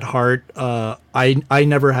teacher at heart. I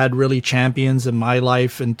never had really champions in my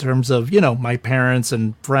life in terms of, my parents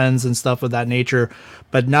and friends and stuff of that nature,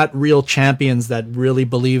 but not real champions that really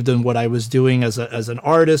believed in what I was doing as an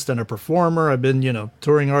artist and a performer. I've been,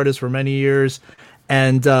 touring artist for many years.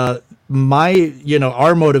 And our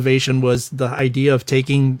motivation was the idea of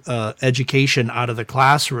taking education out of the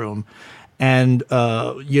classroom. And,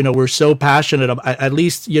 we're so passionate about, at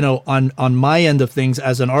least, on my end of things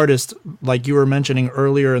as an artist, like you were mentioning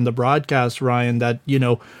earlier in the broadcast, Ryan, that,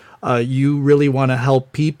 you really want to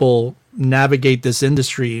help people navigate this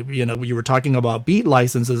industry. You were talking about beat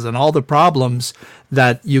licenses and all the problems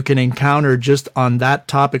that you can encounter just on that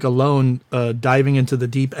topic alone, diving into the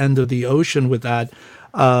deep end of the ocean with that.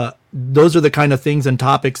 Those are the kind of things and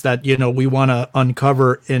topics that, we want to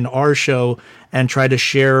uncover in our show and try to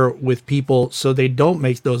share with people so they don't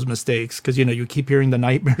make those mistakes. Because, you keep hearing the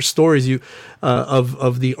nightmare stories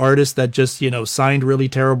of the artists that just, signed really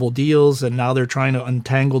terrible deals, and now they're trying to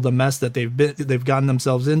untangle the mess that they've gotten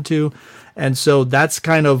themselves into. And so that's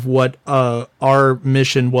kind of what our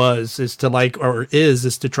mission is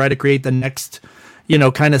to try to create the next,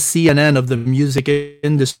 kind of CNN of the music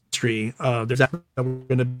industry. There's that we're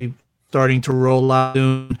going to be starting to roll out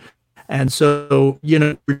soon. And so,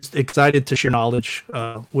 we're just excited to share knowledge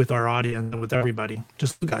with our audience and with everybody,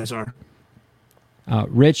 just you guys are.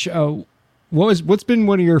 Ritch, what's been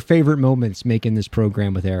one of your favorite moments making this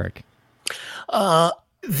program with Eric?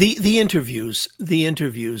 The interviews,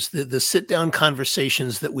 the sit down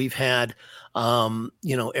conversations that we've had.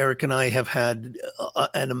 Eric and I have had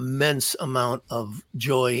an immense amount of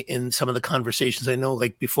joy in some of the conversations. I know,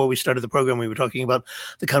 like before we started the program, we were talking about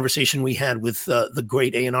the conversation we had with the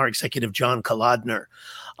great A&R executive, John Kolodner.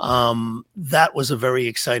 That was a very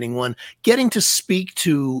exciting one. Getting to speak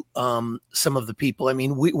to some of the people.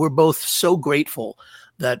 We're both so grateful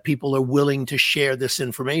that people are willing to share this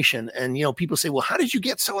information. And, people say, well, how did you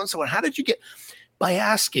get so-and-so? And how did you get? By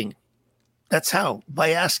asking. That's how, by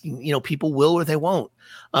asking. People will or they won't.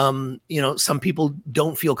 Some people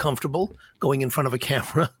don't feel comfortable going in front of a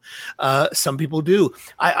camera. Some people do.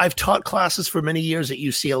 I've taught classes for many years at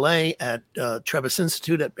UCLA, at Trebas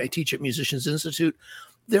Institute. I teach at Musicians Institute.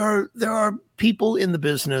 There are people in the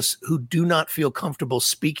business who do not feel comfortable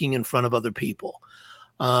speaking in front of other people.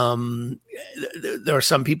 There are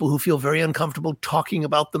some people who feel very uncomfortable talking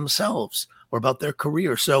about themselves or about their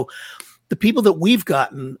career. So the people that we've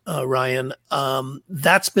gotten, Ryan,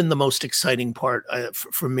 that's been the most exciting part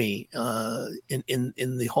for me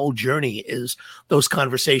in the whole journey, is those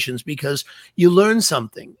conversations, because you learn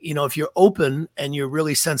something. If you're open and you're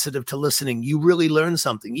really sensitive to listening, you really learn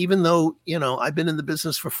something. Even though, I've been in the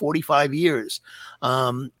business for 45 years,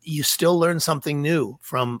 you still learn something new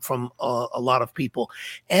from a lot of people.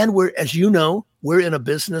 And we're in a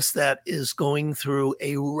business that is going through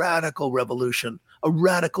a radical revolution, a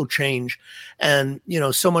radical change. And,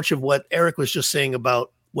 so much of what Eric was just saying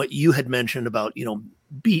about what you had mentioned about,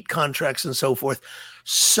 beat contracts and so forth.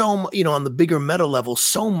 So, on the bigger meta level,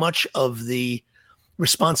 so much of the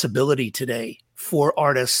responsibility today for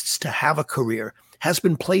artists to have a career has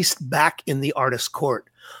been placed back in the artist's court.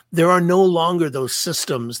 There are no longer those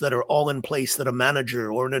systems that are all in place that a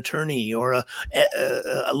manager or an attorney or a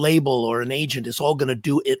label or an agent is all going to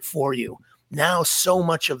do it for you. Now, so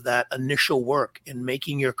much of that initial work in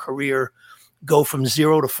making your career go from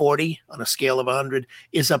 0 to 40 on a scale of 100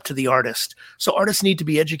 is up to the artist. So artists need to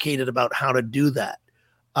be educated about how to do that,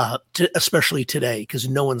 especially today, because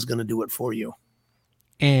no one's going to do it for you.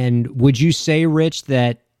 And would you say, Ritch,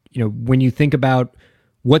 that, when you think about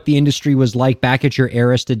what the industry was like back at your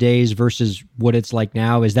Arista days versus what it's like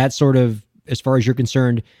now, is that sort of, as far as you're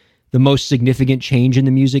concerned, the most significant change in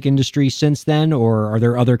the music industry since then? Or are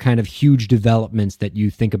there other kind of huge developments that you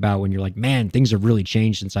think about when you're like, man, things have really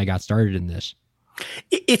changed since I got started in this?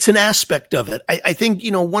 It's an aspect of it. I think,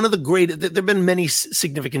 one of the great, there have been many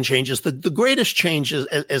significant changes. The greatest change,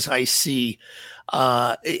 as I see,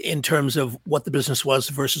 in terms of what the business was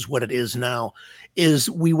versus what it is now, is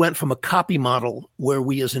we went from a copy model where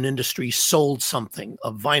we as an industry sold something,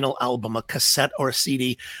 a vinyl album, a cassette, or a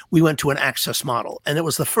CD. We went to an access model. And it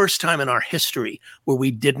was the first time in our history where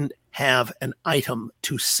we didn't have an item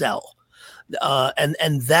to sell.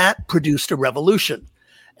 And that produced a revolution.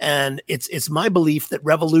 And it's my belief that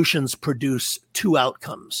revolutions produce two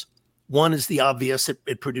outcomes. One is the obvious.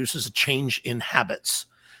 It produces a change in habits,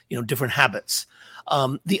 different habits.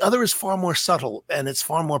 The other is far more subtle, and it's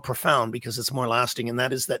far more profound because it's more lasting. And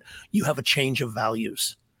that is that you have a change of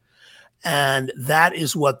values. And that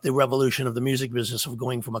is what the revolution of the music business, of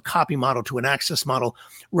going from a copy model to an access model.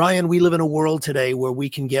 Ryan, we live in a world today where we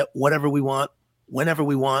can get whatever we want, whenever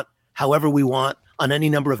we want, however we want, on any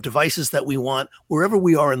number of devices that we want, wherever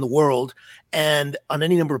we are in the world, and on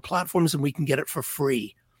any number of platforms, and we can get it for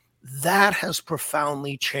free. That has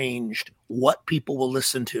profoundly changed what people will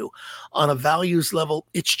listen to. On a values level,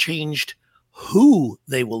 it's changed who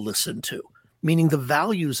they will listen to, meaning the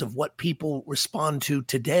values of what people respond to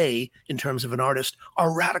today in terms of an artist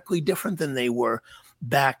are radically different than they were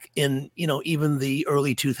back in, even the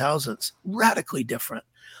early 2000s. Radically different.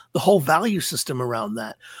 The whole value system around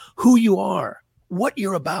that, who you are, what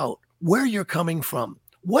you're about, where you're coming from,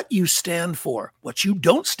 what you stand for, what you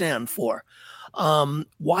don't stand for.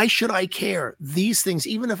 Why should I care? These things,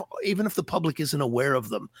 even if the public isn't aware of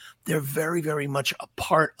them, they're very, very much a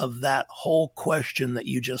part of that whole question that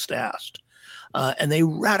you just asked. And they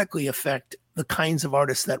radically affect the kinds of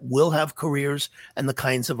artists that will have careers and the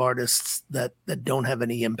kinds of artists that don't have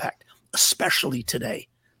any impact, especially today,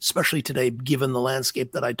 given the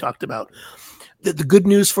landscape that I talked about. The good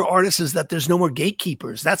news for artists is that there's no more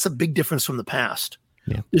gatekeepers. That's a big difference from the past.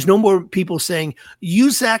 Yeah. There's no more people saying, you,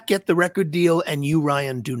 Zach, get the record deal and you,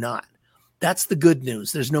 Ryan, do not. That's the good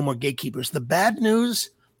news. There's no more gatekeepers. The bad news,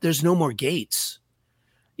 there's no more gates.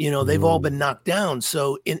 They've all been knocked down.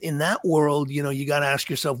 So in that world, you got to ask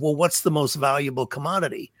yourself, well, what's the most valuable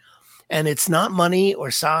commodity? And it's not money or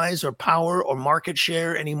size or power or market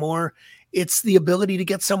share anymore. It's the ability to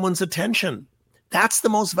get someone's attention. That's the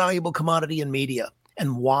most valuable commodity in media.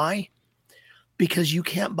 And why? Because you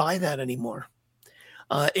can't buy that anymore.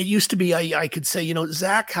 It used to be, I could say,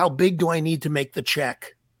 Zach, how big do I need to make the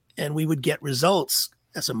check? And we would get results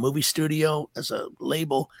as a movie studio, as a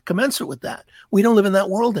label, commensurate with that. We don't live in that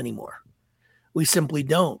world anymore. We simply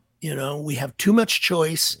don't. We have too much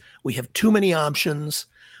choice. We have too many options.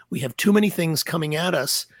 We have too many things coming at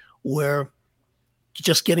us where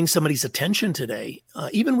just getting somebody's attention today,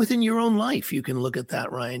 even within your own life, you can look at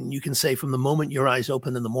that, Ryan. You can say from the moment your eyes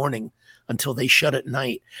open in the morning until they shut at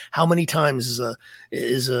night, how many times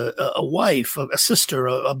is a wife, a sister,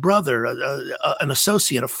 a brother, an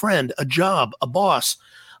associate, a friend, a job, a boss,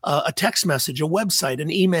 a text message, a website, an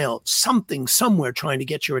email, something somewhere trying to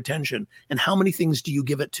get your attention. And how many things do you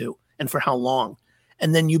give it to, and for how long?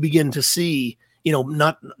 And then you begin to see,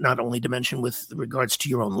 not only dimension with regards to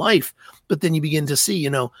your own life, but then you begin to see,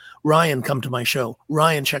 Ryan, come to my show.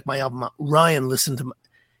 Ryan, check my album out. Ryan, listen to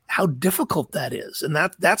how difficult that is. And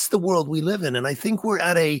that's the world we live in. And I think we're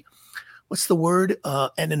at an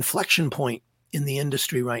inflection point in the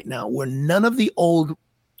industry right now, where none of the old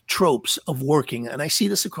tropes of working, and I see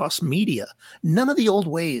this across media, none of the old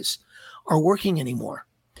ways are working anymore.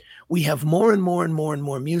 We have more and more and more and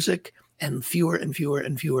more music, and fewer and fewer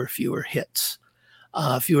and fewer hits.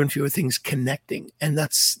 Fewer and fewer things connecting. And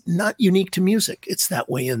that's not unique to music. It's that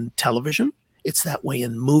way in television. It's that way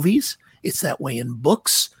in movies. It's that way in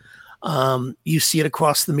books. You see it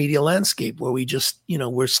across the media landscape, where we just,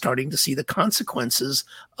 we're starting to see the consequences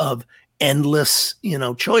of endless,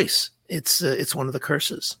 choice. It's one of the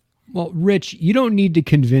curses. Well, Ritch, you don't need to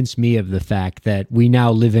convince me of the fact that we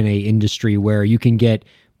now live in an industry where you can get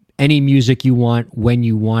any music you want when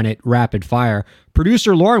you want it, rapid fire.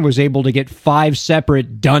 Producer Lauren was able to get 5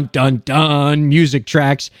 separate dun-dun-dun music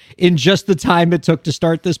tracks in just the time it took to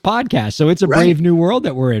start this podcast. So it's a brave new world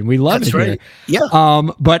that we're in. We love it here.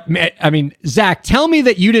 Yeah. But I mean, Zach, tell me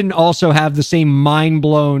that you didn't also have the same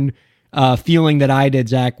mind-blown feeling that I did,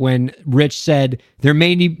 Zach, when Ritch said there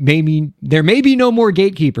may be no more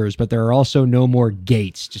gatekeepers, but there are also no more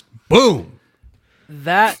gates. Just boom.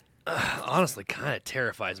 That honestly kind of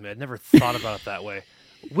terrifies me. I'd never thought about it that way,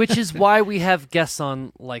 which is why we have guests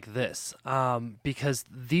on like this, because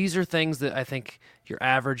these are things that I think your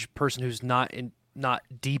average person who's not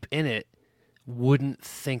deep in it wouldn't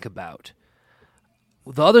think about.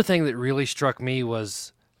 The other thing that really struck me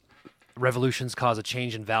was revolutions cause a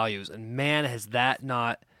change in values, and man, has that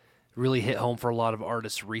not really hit home for a lot of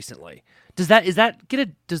artists recently. Does that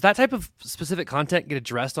type of specific content get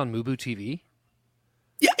addressed on MUBUTV?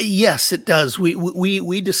 Yeah, yes, it does.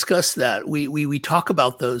 We discuss that. We talk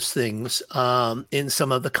about those things in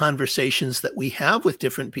some of the conversations that we have with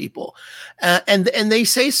different people, and they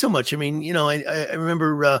say so much. I mean, I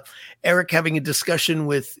remember Eric having a discussion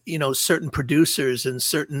with certain producers and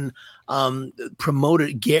certain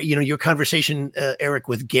promoters. Your conversation, Eric,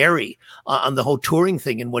 with Gary on the whole touring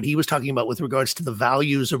thing and what he was talking about with regards to the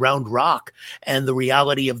values around rock and the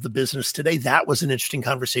reality of the business today. That was an interesting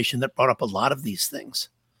conversation that brought up a lot of these things.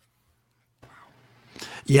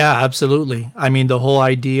 Yeah, absolutely. I mean, the whole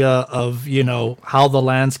idea of, how the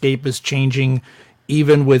landscape is changing,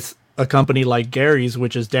 even with a company like Gary's,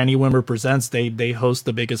 which is Danny Wimmer Presents. They host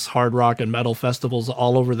the biggest hard rock and metal festivals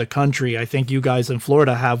all over the country. I think you guys in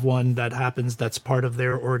Florida have one that happens that's part of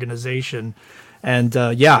their organization. And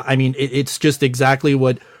I mean, it's just exactly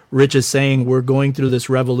what Ritch is saying. We're going through this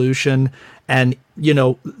revolution. And,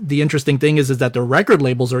 the interesting thing is that the record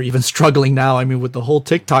labels are even struggling now. I mean, with the whole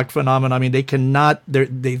TikTok phenomenon, I mean, they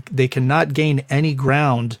cannot gain any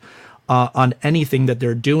ground on anything that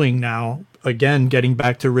they're doing now. Again, getting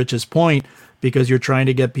back to Ritch's point, because you're trying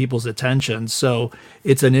to get people's attention. So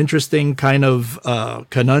it's an interesting kind of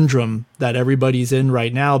conundrum that everybody's in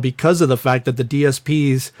right now because of the fact that the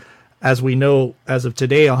DSPs, as we know, as of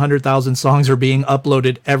today, 100,000 songs are being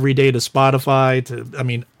uploaded every day to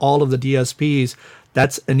Spotify, all of the DSPs.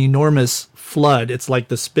 That's an enormous flood. It's like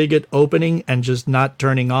the spigot opening and just not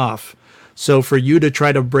turning off. So for you to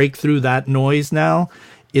try to break through that noise now,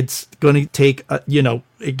 it's going to take,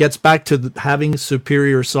 it gets back to having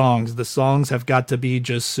superior songs. The songs have got to be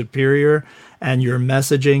just superior, and your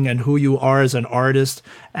messaging and who you are as an artist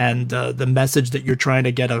and the message that you're trying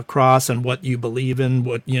to get across and what you believe in,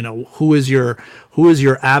 who is your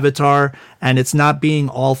avatar. And it's not being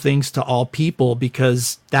all things to all people,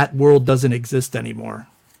 because that world doesn't exist anymore.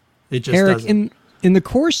 It just Eric, doesn't. In the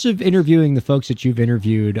course of interviewing the folks that you've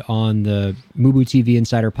interviewed on the MUBUTV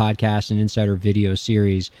Insider podcast and Insider video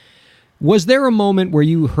series, was there a moment where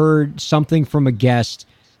you heard something from a guest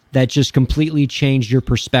that just completely changed your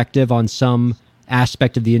perspective on some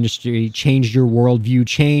aspect of the industry, changed your worldview,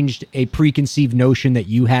 changed a preconceived notion that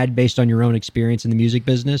you had based on your own experience in the music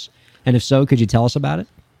business? And if so, could you tell us about it?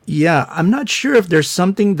 Yeah, I'm not sure if there's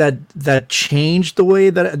something that changed the way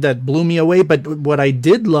that blew me away. But what I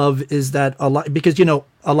did love is that a lot, because,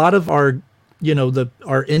 a lot of our,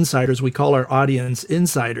 our insiders, we call our audience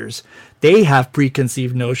insiders, they have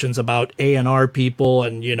preconceived notions about A&R people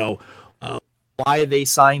and, why they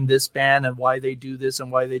signed this band and why they do this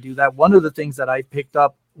and why they do that. One of the things that I picked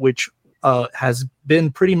up, which has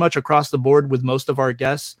been pretty much across the board with most of our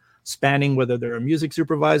guests, spanning whether they're a music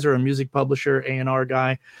supervisor, a music publisher, A&R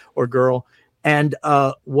guy or girl. And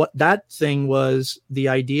what that thing was, the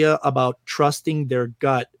idea about trusting their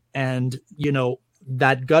gut and,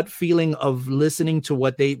 that gut feeling of listening to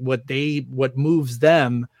what moves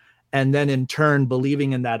them, and then in turn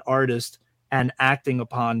believing in that artist and acting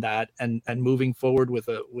upon that and moving forward with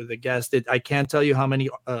a guest. I can't tell you how many,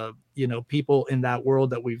 people in that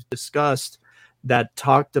world that we've discussed that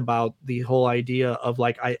talked about the whole idea of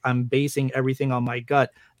like, I'm basing everything on my gut,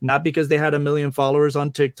 not because they had 1 million followers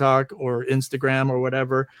on TikTok or Instagram or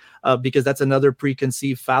whatever, because that's another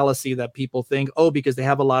preconceived fallacy that people think, because they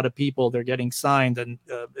have a lot of people, they're getting signed, and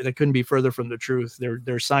it couldn't be further from the truth.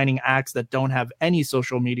 They're signing acts that don't have any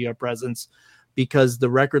social media presence, because the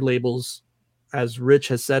record labels, as Ritch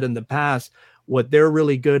has said in the past, what they're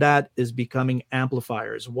really good at is becoming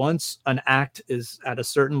amplifiers. Once an act is at a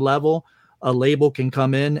certain level, a label can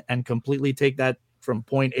come in and completely take that from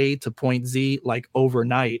point A to point Z, like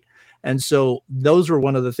overnight. And so those were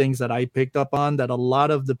one of the things that I picked up on, that a lot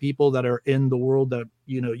of the people that are in the world that,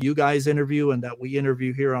 you guys interview and that we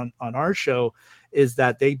interview here on our show, is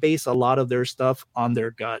that they base a lot of their stuff on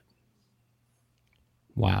their gut.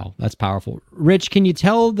 Wow, that's powerful. Ritch, can you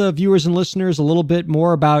tell the viewers and listeners a little bit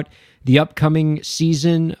more about the upcoming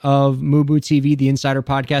season of MUBUTV, the Insider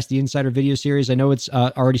Podcast, the Insider Video Series? I know it's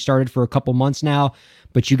already started for a couple months now,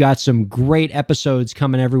 but you got some great episodes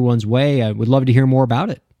coming everyone's way. I would love to hear more about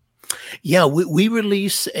it. Yeah, we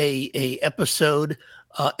release a episode,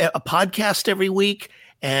 a podcast every week,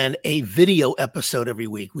 and a video episode every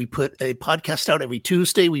week. We put a podcast out every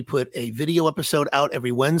Tuesday. We put a video episode out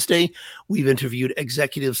every Wednesday. We've interviewed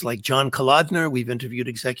executives like John Kolodner. We've interviewed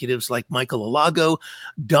executives like Michael Alago,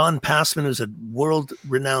 Don Passman, who's a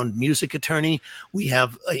world-renowned music attorney. We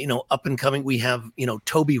have, up and coming, we have,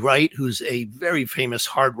 Toby Wright, who's a very famous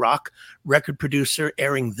hard rock record producer,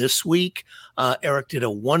 airing this week. Eric did a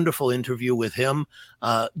wonderful interview with him,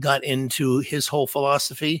 got into his whole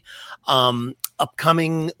philosophy.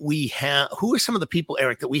 Upcoming, we have, who are some of the people,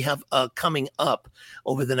 Eric, that we have coming up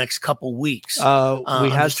over the next couple weeks? We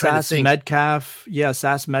have Sass Metcalf. Yeah,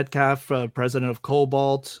 Sass Metcalf, president of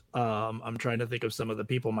Cobalt. I'm trying to think of some of the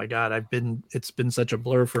people. My God, it's been such a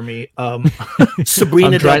blur for me.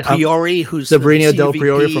 Sabrina Del Priore, who's Sabrina Del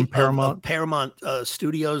Priore from Paramount. Paramount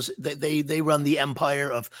Studios. They run the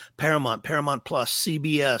empire of Paramount Plus,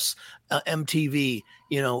 CBS, MTV,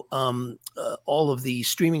 all of the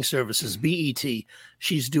streaming services, BET.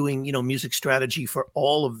 She's doing, music strategy for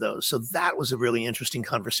all of those. So that was a really interesting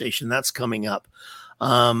conversation. That's coming up.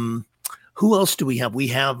 Who else do we have? We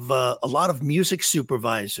have a lot of music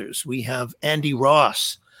supervisors. We have Andy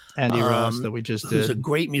Ross. That we just did. Who's a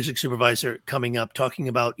great music supervisor coming up, talking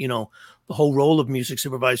about, the whole role of music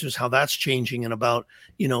supervisors, how that's changing, and about,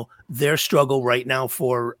 their struggle right now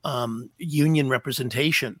for union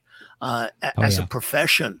representation as a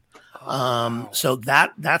profession. So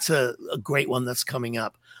that's a great one that's coming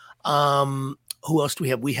up. Who else do we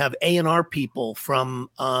have? We have A&R people from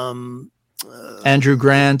Andrew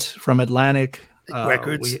Grant from Atlantic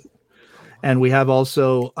Records. We have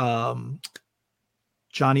also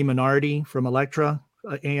Johnny Minardi from Elektra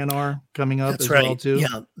A&R coming up well too.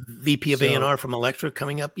 Yeah, VP of A&R from Elektra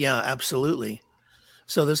coming up. Yeah, absolutely.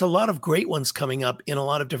 So there's a lot of great ones coming up in a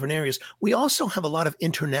lot of different areas. We also have a lot of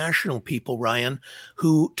international people, Ryan,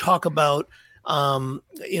 who talk about,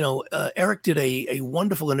 Eric did a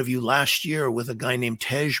wonderful interview last year with a guy named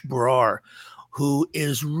Tej Brar, who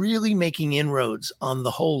is really making inroads on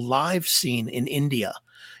the whole live scene in India.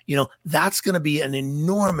 That's going to be an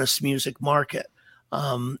enormous music market.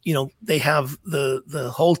 They have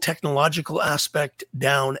the whole technological aspect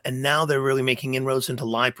down, and now they're really making inroads into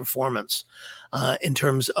live performance in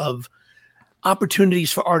terms of opportunities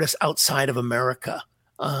for artists outside of America.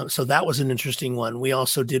 So that was an interesting one. We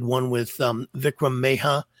also did one with Vikram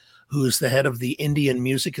Meha, who's the head of the Indian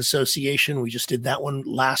Music Association. We just did that one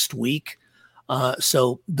last week.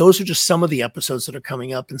 So those are just some of the episodes that are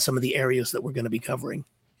coming up and some of the areas that we're going to be covering.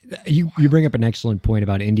 You bring up an excellent point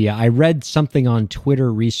about India. I read something on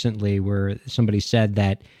Twitter recently where somebody said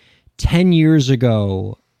that 10 years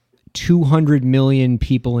ago, 200 million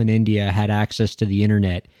people in India had access to the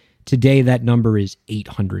internet. Today, that number is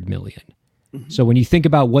 800 million. Mm-hmm. So when you think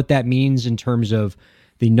about what that means in terms of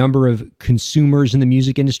the number of consumers in the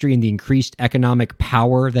music industry and the increased economic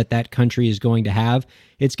power that country is going to have,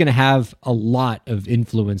 it's going to have a lot of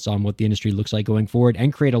influence on what the industry looks like going forward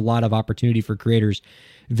and create a lot of opportunity for creators.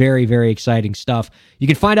 Very, very exciting stuff. You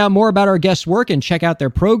can find out more about our guests' work and check out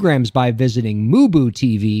their programs by visiting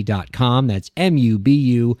MUBUTV.com. That's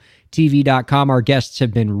MUBU TV.com. Our guests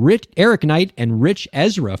have been Eric Knight and Ritch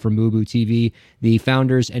Esra from MUBUTV, the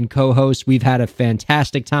founders and co-hosts. We've had a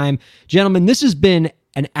fantastic time. Gentlemen, this has been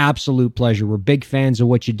an absolute pleasure. We're big fans of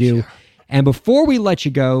what you do. Sure. And before we let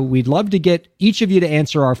you go, we'd love to get each of you to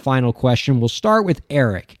answer our final question. We'll start with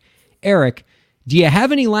Eric. Eric, do you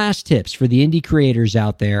have any last tips for the indie creators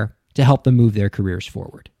out there to help them move their careers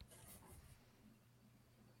forward?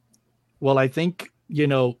 Well, I think,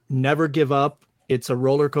 never give up. It's a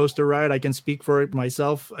roller coaster ride. I can speak for it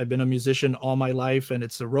myself. I've been a musician all my life, and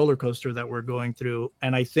it's a roller coaster that we're going through.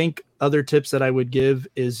 And I think other tips that I would give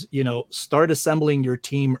is, start assembling your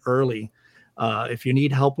team early. If you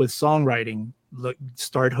need help with songwriting,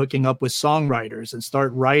 start hooking up with songwriters and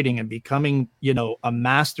start writing and becoming, a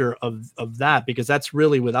master of that, because that's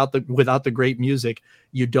really without the great music,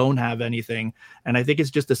 you don't have anything. And I think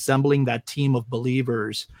it's just assembling that team of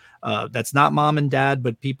believers. That's not mom and dad,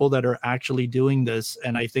 but people that are actually doing this.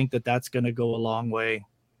 And I think that's going to go a long way.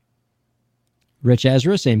 Ritch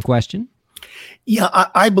Esra, same question. Yeah,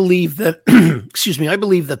 I believe that, I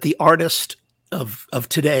believe that the artist of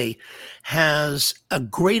today has a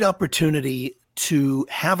great opportunity to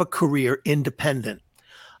have a career independent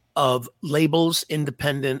of labels,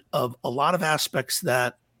 independent of a lot of aspects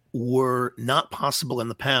that were not possible in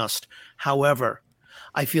the past. However,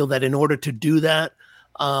 I feel that in order to do that,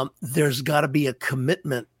 there's got to be a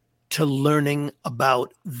commitment to learning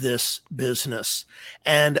about this business.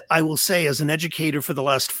 And I will say, as an educator for the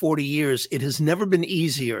last 40 years, it has never been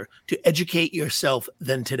easier to educate yourself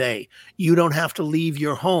than today. You don't have to leave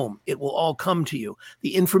your home. It will all come to you.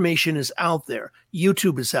 The information is out there.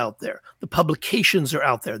 YouTube is out there. The publications are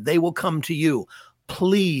out there. They will come to you.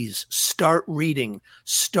 Please start reading.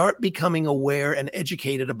 Start becoming aware and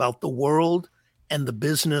educated about the world and the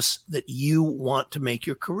business that you want to make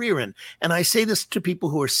your career in. And I say this to people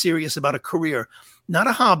who are serious about a career, not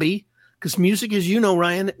a hobby, Because music, as you know,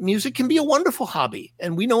 Ryan, music can be a wonderful hobby.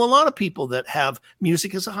 And we know a lot of people that have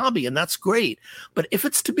music as a hobby, and that's great. But if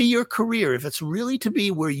it's to be your career, if it's really to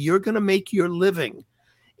be where you're going to make your living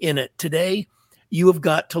in it today, you have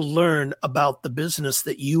got to learn about the business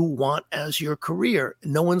that you want as your career.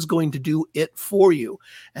 No one's going to do it for you.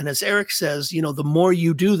 And as Eric says, the more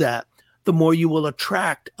you do that, the more you will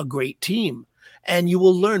attract a great team. And you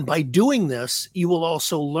will learn by doing this, you will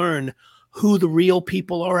also learn who the real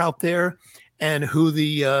people are out there and who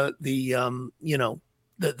the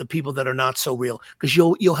people that are not so real, because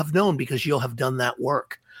you'll have known, because you'll have done that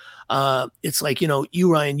work. It's like,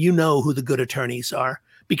 you, Ryan, who the good attorneys are,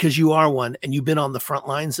 because you are one and you've been on the front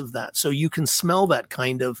lines of that. So you can smell that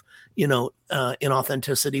kind of,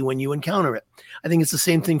 inauthenticity when you encounter it. I think it's the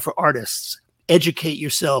same thing for artists. Educate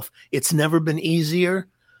yourself. It's never been easier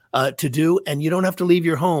to do, and you don't have to leave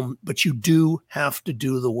your home, but you do have to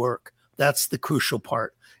do the work. That's the crucial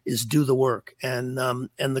part, is do the work, and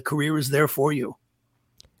the career is there for you.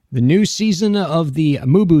 The new season of the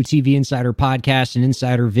MUBUTV Insider Podcast and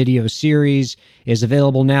Insider Video Series is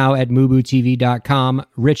available now at MUBUTV.com.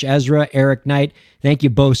 Ritch, Esra, Eric Knight, thank you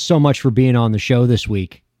both so much for being on the show this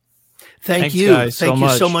week. Thanks, you. Guys, thank you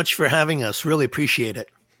so much for having us. Really appreciate it.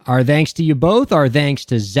 Our thanks to you both. Our thanks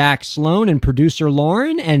to Zach Sloan and producer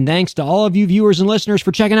Lauren. And thanks to all of you viewers and listeners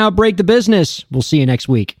for checking out Break the Business. We'll see you next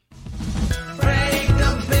week.